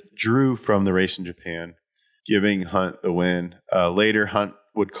graciously withdrew from the race in Japan, giving Hunt the win. Later, Hunt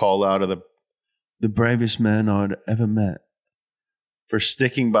would call Lauda the bravest man I'd ever met for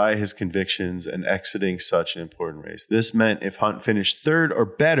sticking by his convictions and exiting such an important race. This meant if Hunt finished third or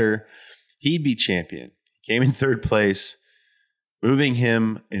better, he'd be champion. He came in third place, moving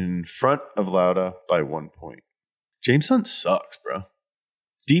him in front of Lauda by 1 point. James Hunt sucks, bro.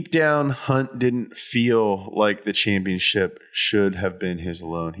 Deep down, Hunt didn't feel like the championship should have been his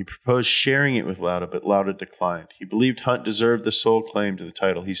alone. He proposed sharing it with Lauda, but Lauda declined. He believed Hunt deserved the sole claim to the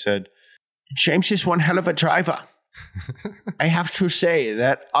title. He said, "James is one hell of a driver. I have to say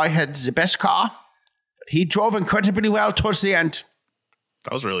that I had the best car, but he drove incredibly well towards the end."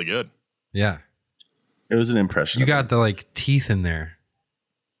 That was really good. Yeah. It was an impression. You got the like teeth in there.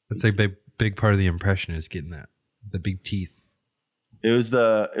 That's a big part of the impression is getting that. The big teeth. It was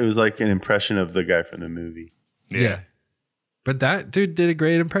like an impression of the guy from the movie. Yeah. But that dude did a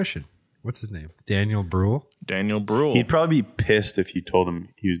great impression. What's his name? Daniel Bruhl? Daniel Bruhl. He'd probably be pissed if you told him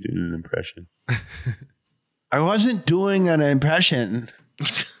he was doing an impression. I wasn't doing an impression.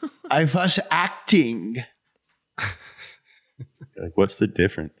 I was acting. Like, what's the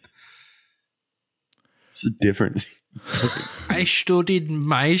difference? What's the difference? I studied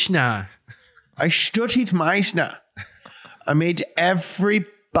Meisner. I made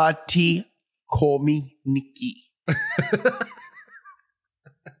everybody call me Nikki.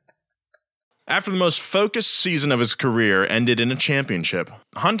 After the most focused season of his career ended in a championship,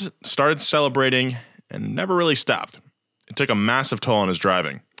 Hunt started celebrating and never really stopped. It took a massive toll on his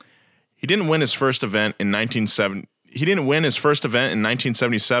driving. He didn't win his first event in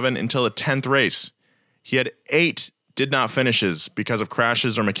 1977 until the 10th race. He had 8 did-not finishes because of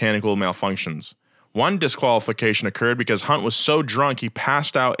crashes or mechanical malfunctions. One disqualification occurred because Hunt was so drunk he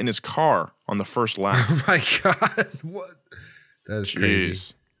passed out in his car on the first lap. Oh my God. What? That's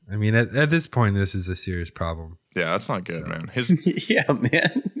crazy. I mean, at this point, this is a serious problem. Yeah, that's not good, man. Yeah,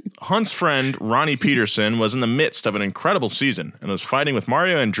 man. Hunt's friend, Ronnie Peterson, was in the midst of an incredible season and was fighting with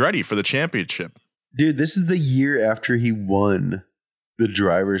Mario Andretti for the championship. Dude, this is the year after he won the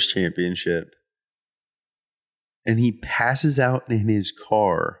Drivers' Championship. And he passes out in his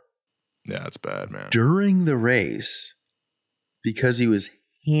car. Yeah, that's bad, man. During the race because he was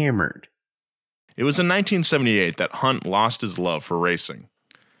hammered. It was in 1978 that Hunt lost his love for racing.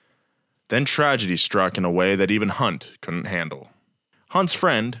 Then tragedy struck in a way that even Hunt couldn't handle. Hunt's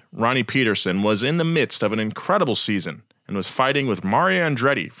friend, Ronnie Peterson, was in the midst of an incredible season and was fighting with Mario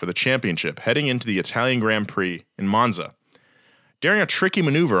Andretti for the championship heading into the Italian Grand Prix in Monza. During a tricky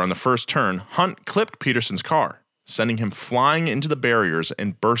maneuver on the first turn, Hunt clipped Peterson's car, sending him flying into the barriers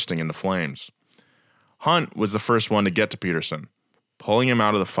and bursting into flames. Hunt was the first one to get to Peterson, pulling him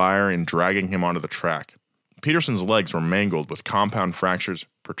out of the fire and dragging him onto the track. Peterson's legs were mangled with compound fractures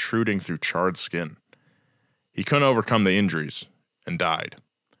protruding through charred skin. He couldn't overcome the injuries and died.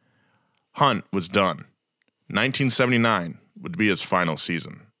 Hunt was done. 1979 would be his final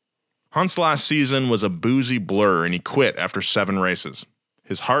season. Hunt's last season was a boozy blur and he quit after 7 races.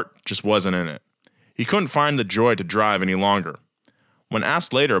 His heart just wasn't in it. He couldn't find the joy to drive any longer. When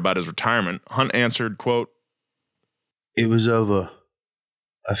asked later about his retirement, Hunt answered, quote, "It was over.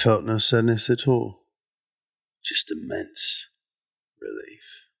 I felt no sadness at all. Just immense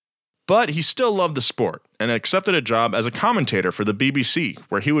relief." But he still loved the sport and accepted a job as a commentator for the BBC,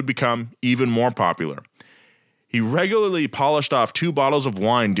 where he would become even more popular. He regularly polished off 2 bottles of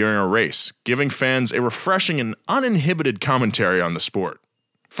wine during a race, giving fans a refreshing and uninhibited commentary on the sport.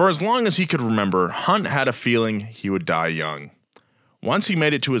 For as long as he could remember, Hunt had a feeling he would die young. Once he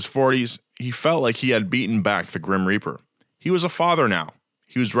made it to his 40s, he felt like he had beaten back the Grim Reaper. He was a father now.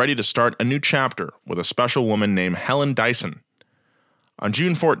 He was ready to start a new chapter with a special woman named Helen Dyson. On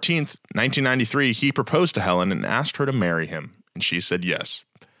June 14th, 1993, he proposed to Helen and asked her to marry him, and she said yes.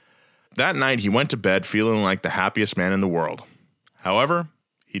 That night, he went to bed feeling like the happiest man in the world. However,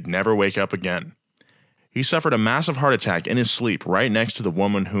 he'd never wake up again. he suffered a massive heart attack in his sleep right next to the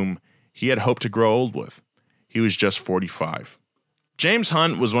woman whom he had hoped to grow old with. He was just 45. James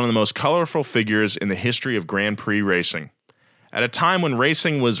Hunt was one of the most colorful figures in the history of Grand Prix racing. At a time when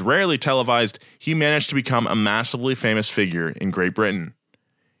racing was rarely televised, he managed to become a massively famous figure in Great Britain.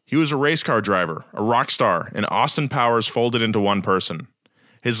 He was a race car driver, a rock star, and Austin Powers folded into one person.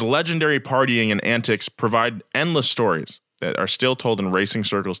 His legendary partying and antics provide endless stories that are still told in racing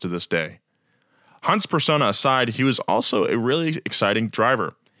circles to this day. Hunt's persona aside, he was also a really exciting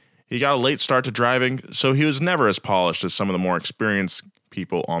driver. He got a late start to driving, so he was never as polished as some of the more experienced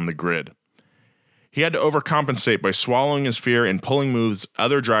people on the grid. He had to overcompensate by swallowing his fear and pulling moves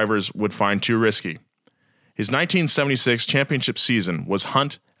other drivers would find too risky. His 1976 championship season was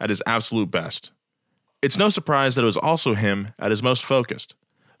Hunt at his absolute best. It's no surprise that it was also him at his most focused.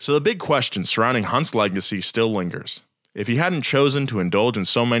 So the big question surrounding Hunt's legacy still lingers. If he hadn't chosen to indulge in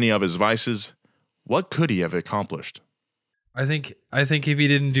so many of his vices, what could he have accomplished? I think if he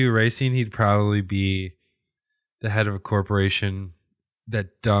didn't do racing, he'd probably be the head of a corporation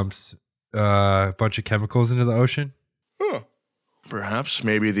that dumps a bunch of chemicals into the ocean. Huh. Perhaps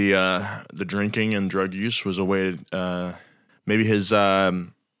maybe the drinking and drug use was a way to, maybe his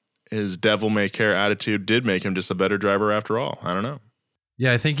devil may care attitude did make him just a better driver after all. I don't know.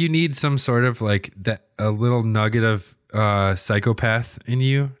 Yeah, I think you need some sort of a little nugget of psychopath in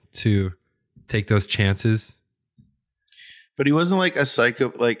you to take those chances. But he wasn't like a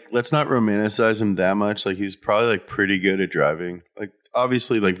psycho. Like, let's not romanticize him that much. Like, he was probably like pretty good at driving. Like,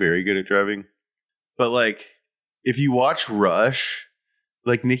 obviously, like very good at driving. But like, if you watch Rush,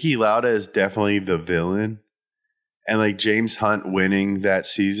 like Niki Lauda is definitely the villain, and like James Hunt winning that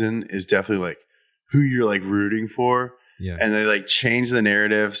season is definitely like who you're like rooting for. Yeah, and they like change the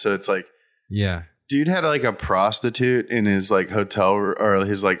narrative, so it's like, yeah, dude had like a prostitute in his like hotel or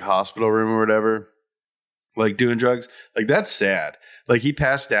his like hospital room or whatever. Like doing drugs, like that's sad. Like he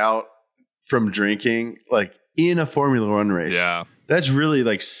passed out from drinking, like in a Formula One race. Yeah, that's really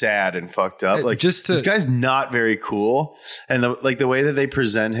like sad and fucked up. Like this guy's not very cool, and the way that they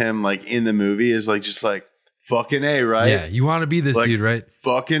present him, like in the movie, is like just like fucking A, right? Yeah, you want to be this like, dude, right?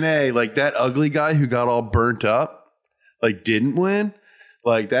 Fucking A, like that ugly guy who got all burnt up, like didn't win,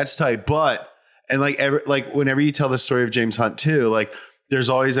 like that's tight. But and like whenever you tell the story of James Hunt too, like there's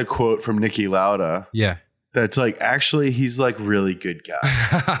always a quote from Niki Lauda. Yeah. That's like, actually, he's like really good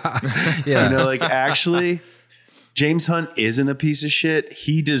guy. Yeah. You know, like actually, James Hunt isn't a piece of shit.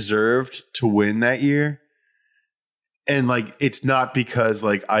 He deserved to win that year. And like, it's not because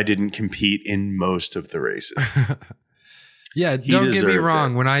like I didn't compete in most of the races. Yeah. Don't get me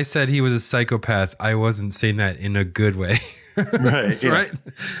wrong. When I said he was a psychopath, I wasn't saying that in a good way. Right. Yeah. Right.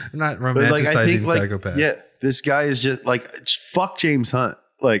 I'm not romanticizing like, I think, psychopath. Yeah. This guy is just like, fuck James Hunt.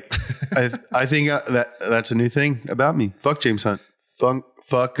 Like, I think that's a new thing about me. Fuck James Hunt.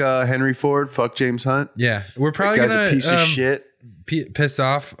 Fuck Henry Ford. Fuck James Hunt. Yeah, we're probably that guy's gonna a piece of shit. Piss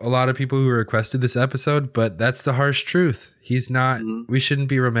off a lot of people who requested this episode, but that's the harsh truth. He's not. We shouldn't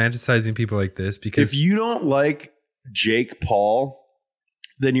be romanticizing people like this because if you don't like Jake Paul,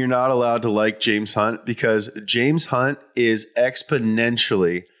 then you're not allowed to like James Hunt because James Hunt is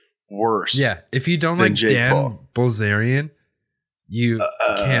exponentially worse. Yeah, if you don't like Jake Dan Paul. Bilzerian, you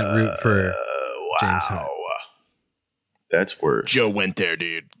can't root for James Hunt. That's worse. Joe went there,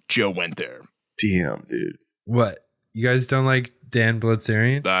 dude. Joe went there. Damn, dude. What? You guys don't like Dan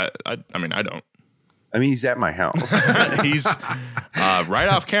Bilzerian? I mean, I don't. I mean, he's at my house. He's right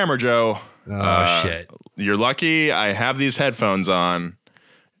off camera, Joe. Oh, shit. You're lucky I have these headphones on.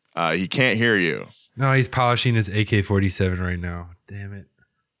 He can't hear you. No, he's polishing his AK-47 right now. Damn it.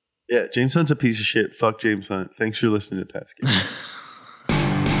 Yeah, James Hunt's a piece of shit. Fuck James Hunt. Thanks for listening to Pascal.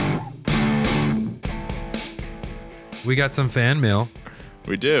 We got some fan mail.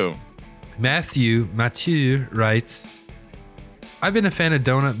 We do. Mathieu writes, I've been a fan of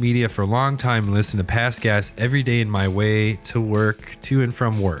Donut Media for a long time and listen to Past Gas every day in my way to work, to and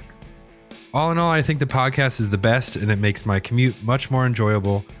from work. All in all, I think the podcast is the best and it makes my commute much more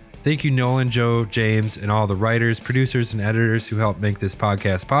enjoyable. Thank you, Nolan, Joe, James, and all the writers, producers, and editors who helped make this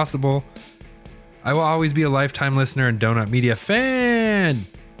podcast possible. I will always be a lifetime listener and Donut Media fan.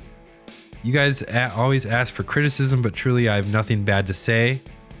 You guys always ask for criticism, but truly I have nothing bad to say,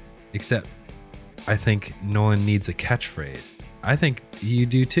 except I think Nolan needs a catchphrase. I think you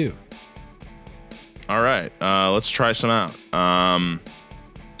do too. All right, let's try some out.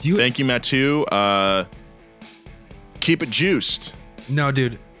 Thank you, Mathieu. Keep it juiced. No,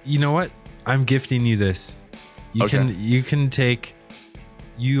 dude. You know what? I'm gifting you this. You can take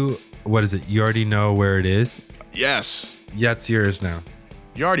what is it? You already know where it is? Yes. Yeah, it's yours now.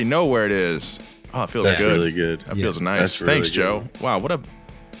 You already know where it is. Oh, it feels That's good. really good. That feels nice. That's really Thanks, good. Joe. Wow, what a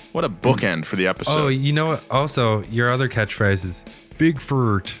bookend for the episode. Oh, you know what? Also, your other catchphrase is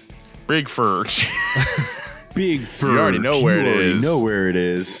Bigfoot. Bigfoot. Big fur. You already know where You it already is. know where it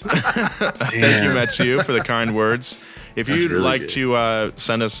is. Thank you, Mathieu, for the kind words. If That's you'd really like good. to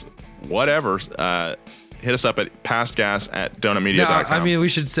send us whatever, hit us up at pastgas@donutmedia.com. No, I mean, we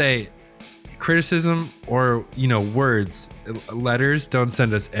should say criticism or, words, letters. Don't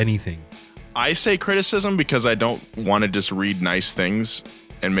send us anything. I say criticism because I don't want to just read nice things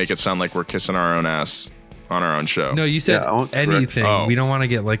and make it sound like we're kissing our own ass on our own show. No, you said Yeah, I want anything. Oh. We don't want to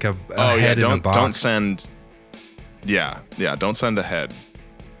get like a Oh, head in a box. don't send. Yeah, don't send a head.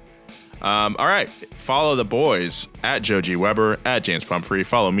 All right, follow the boys at Joe G. Weber, at James Pumphrey.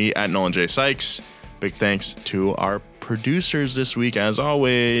 Follow me at Nolan J. Sykes. Big thanks to our producers this week, as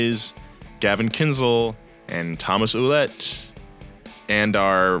always, Gavin Kinzel and Thomas Ouellette. And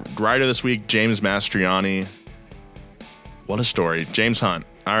our writer this week, James Mastriani. What a story. James Hunt.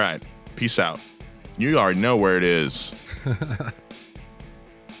 All right, peace out. You already know where it is.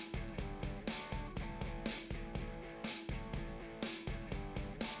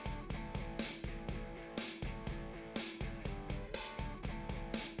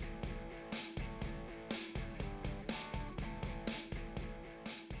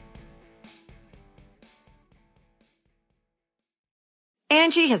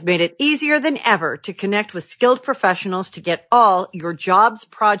 Angie has made it easier than ever to connect with skilled professionals to get all your jobs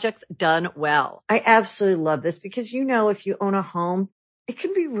projects done well. I absolutely love this because, if you own a home, it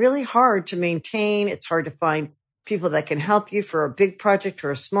can be really hard to maintain. It's hard to find people that can help you for a big project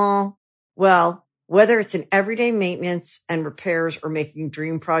or a small. Well, whether it's in everyday maintenance and repairs or making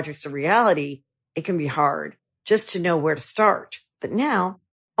dream projects a reality, it can be hard just to know where to start. But now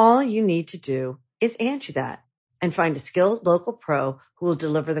all you need to do is Angie that and find a skilled local pro who will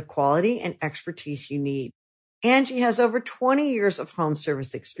deliver the quality and expertise you need. Angie has over 20 years of home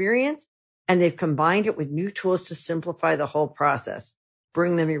service experience, and they've combined it with new tools to simplify the whole process.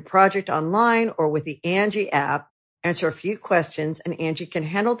 Bring them your project online or with the Angie app, answer a few questions, and Angie can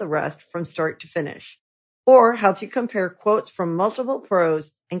handle the rest from start to finish. Or help you compare quotes from multiple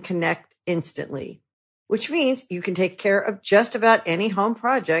pros and connect instantly, which means you can take care of just about any home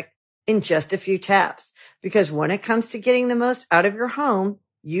project in just a few taps. Because when it comes to getting the most out of your home,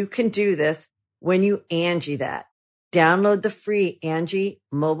 you can do this when you Angie that. Download the free Angie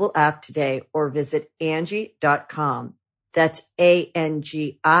mobile app today or visit Angie.com. That's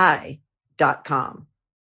ANGI.com.